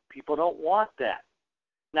people. People don't want that.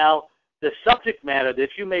 Now, the subject matter that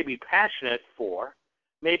you may be passionate for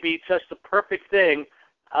may be just the perfect thing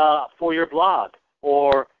for your blog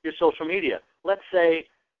or your social media. Let's say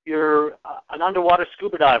you're an underwater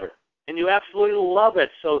scuba diver, and you absolutely love it.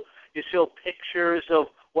 So you show pictures of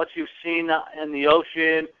what you've seen in the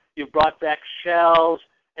ocean. You've brought back shells,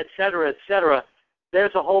 et cetera, et cetera.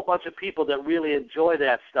 There's a whole bunch of people that really enjoy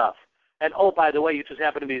that stuff. And, oh, by the way, you just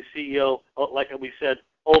happen to be the CEO, like we said,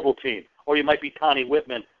 Ovaltine, or you might be Connie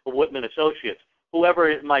Whitman of Whitman Associates, whoever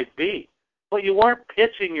it might be. But you weren't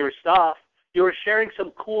pitching your stuff. You were sharing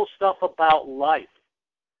some cool stuff about life.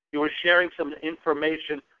 You were sharing some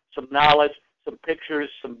information, some knowledge, some pictures,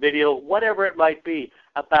 some video, whatever it might be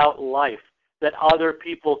about life that other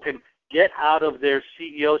people can get out of their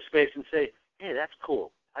CEO space and say, hey, that's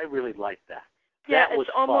cool. I really like that. Yeah, that was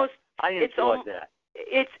fun. I enjoyed that.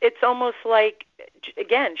 It's almost like,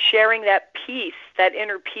 again, sharing that peace, that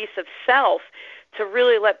inner peace of self, to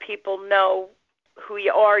really let people know who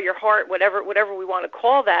you are, your heart, whatever we want to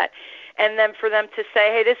call that, and then for them to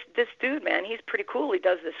say, hey, this dude, man, he's pretty cool. He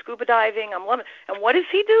does this scuba diving. I'm loving it. And what does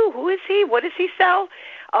he do? Who is he? What does he sell?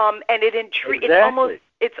 And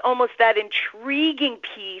it's almost that intriguing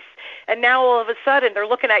piece. And now all of a sudden they're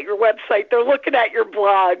looking at your website, they're looking at your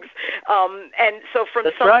blogs, and so from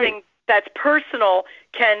something that's personal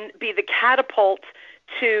can be the catapult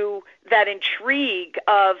to that intrigue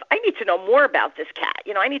of, I need to know more about this cat.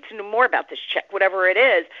 I need to know more about this chick, whatever it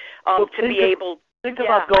is, Think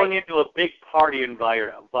about going into a big party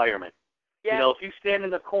environment. Yeah. If you stand in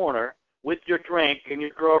the corner with your drink and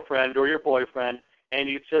your girlfriend or your boyfriend and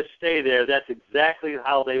you just stay there, that's exactly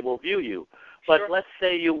how they will view you. But Sure. Let's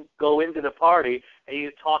say you go into the party and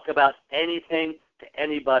you talk about anything to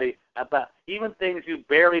anybody, about even things you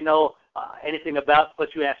barely know anything about,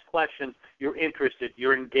 but you ask questions, you're interested,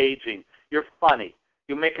 you're engaging, you're funny,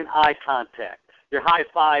 you're making eye contact, you're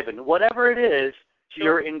high-fiving, whatever it is, Sure.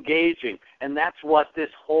 You're engaging. And that's what this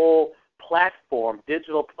whole platform,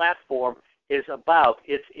 digital platform, is about.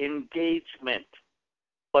 It's engagement.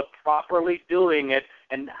 But properly doing it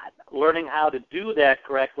and learning how to do that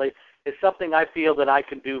correctly is something I feel that I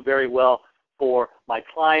can do very well for my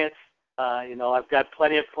clients. I've got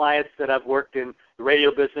plenty of clients that I've worked in the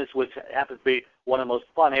radio business, which happens to be one of the most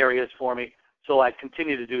fun areas for me. So I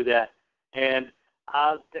continue to do that. And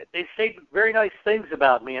they say very nice things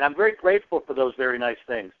about me, and I'm very grateful for those very nice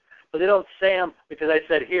things. But they don't say them because I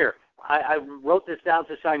said, here, I wrote this down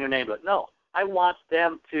to sign your name. But no, I want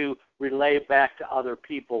them to relay back to other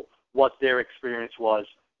people what their experience was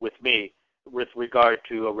with me. with regard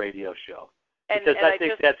to a radio show. And I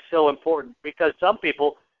think that's so important because some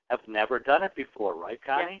people have never done it before, right,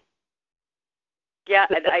 Connie? Yeah,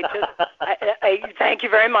 and I thank you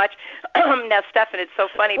very much. Now, Stephan, it's so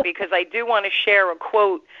funny because I do want to share a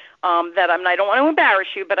quote that I don't want to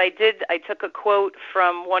embarrass you, but I took a quote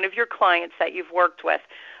from one of your clients that you've worked with.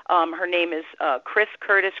 Her name is Chris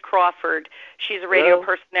Curtis Crawford. She's a radio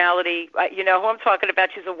personality. You know who I'm talking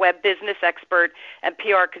about. She's a web business expert and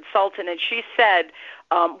PR consultant. And she said,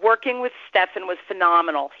 working with Stephan was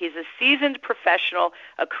phenomenal. He's a seasoned professional,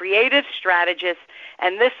 a creative strategist,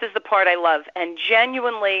 and this is the part I love, and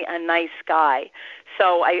genuinely a nice guy.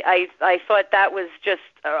 So I thought that was just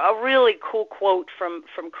a really cool quote from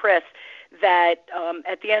Chris, that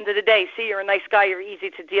at the end of the day, see, you're a nice guy, you're easy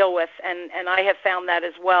to deal with, and I have found that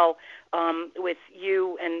as well with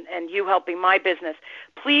you and you helping my business.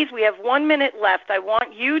 Please, we have 1 minute left. I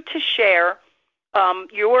want you to share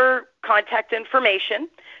your contact information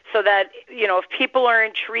so that, you know, if people are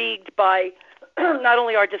intrigued by not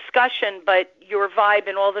only our discussion, but your vibe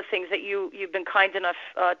and all the things that you've been kind enough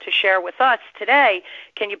to share with us today,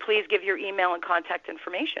 can you please give your email and contact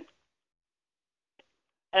information?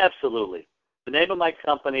 Absolutely. The name of my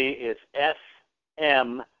company is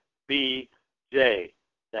SMBJ.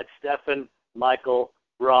 That's Stephan Michael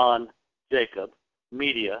Ron Jacob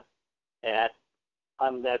Media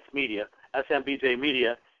that's media, SMBJ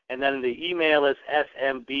Media, and then the email is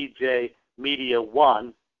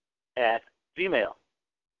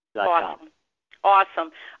smbjmedia1@gmail.com.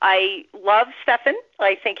 Awesome. I love Stephan.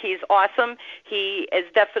 I think he's awesome. He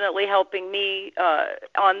is definitely helping me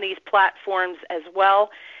on these platforms as well.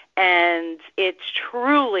 And it's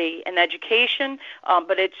truly an education,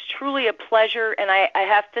 but it's truly a pleasure. And I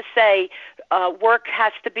have to say, work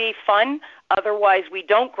has to be fun. Otherwise, we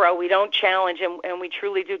don't grow, we don't challenge, and we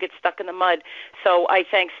truly do get stuck in the mud. So I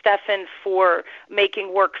thank Stephan for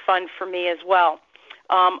making work fun for me as well.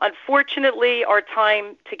 Unfortunately, our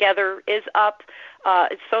time together is up.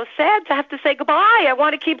 It's so sad to have to say goodbye. I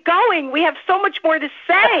want to keep going. We have so much more to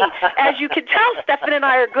say. As you can tell, Stephan and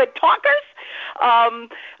I are good talkers.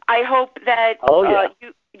 I hope that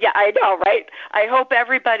I know, right? I hope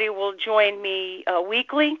everybody will join me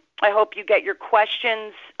weekly. I hope you get your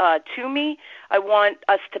questions to me. I want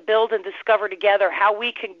us to build and discover together how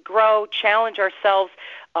we can grow, challenge ourselves,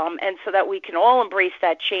 and so that we can all embrace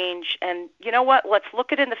that change. And you know what? Let's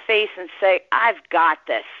look it in the face and say, I've got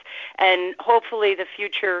this. And hopefully the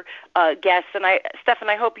future guests, and Stephan,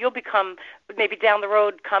 I hope you'll become, maybe down the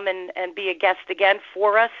road, come and be a guest again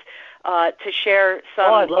for us to share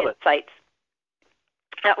some insights.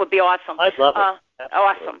 That would be awesome. I'd love it.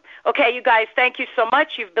 Awesome. Okay, you guys, thank you so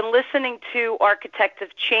much. You've been listening to Architect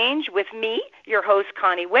of Change with me, your host,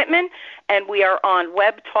 Connie Whitman, and we are on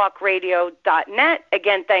webtalkradio.net.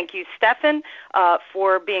 Again, thank you, Stephan,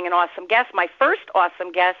 for being an awesome guest, my first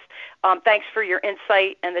awesome guest. Thanks for your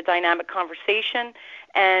insight and the dynamic conversation,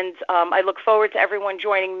 and I look forward to everyone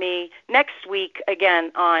joining me next week,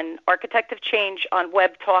 again, on Architect of Change on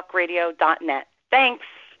webtalkradio.net. Thanks.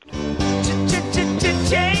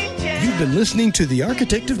 You've been listening to The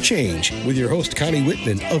Architect of Change with your host, Connie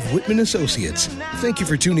Whitman of Whitman Associates. Thank you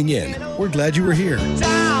for tuning in. We're glad you were here.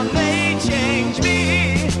 Time may change me.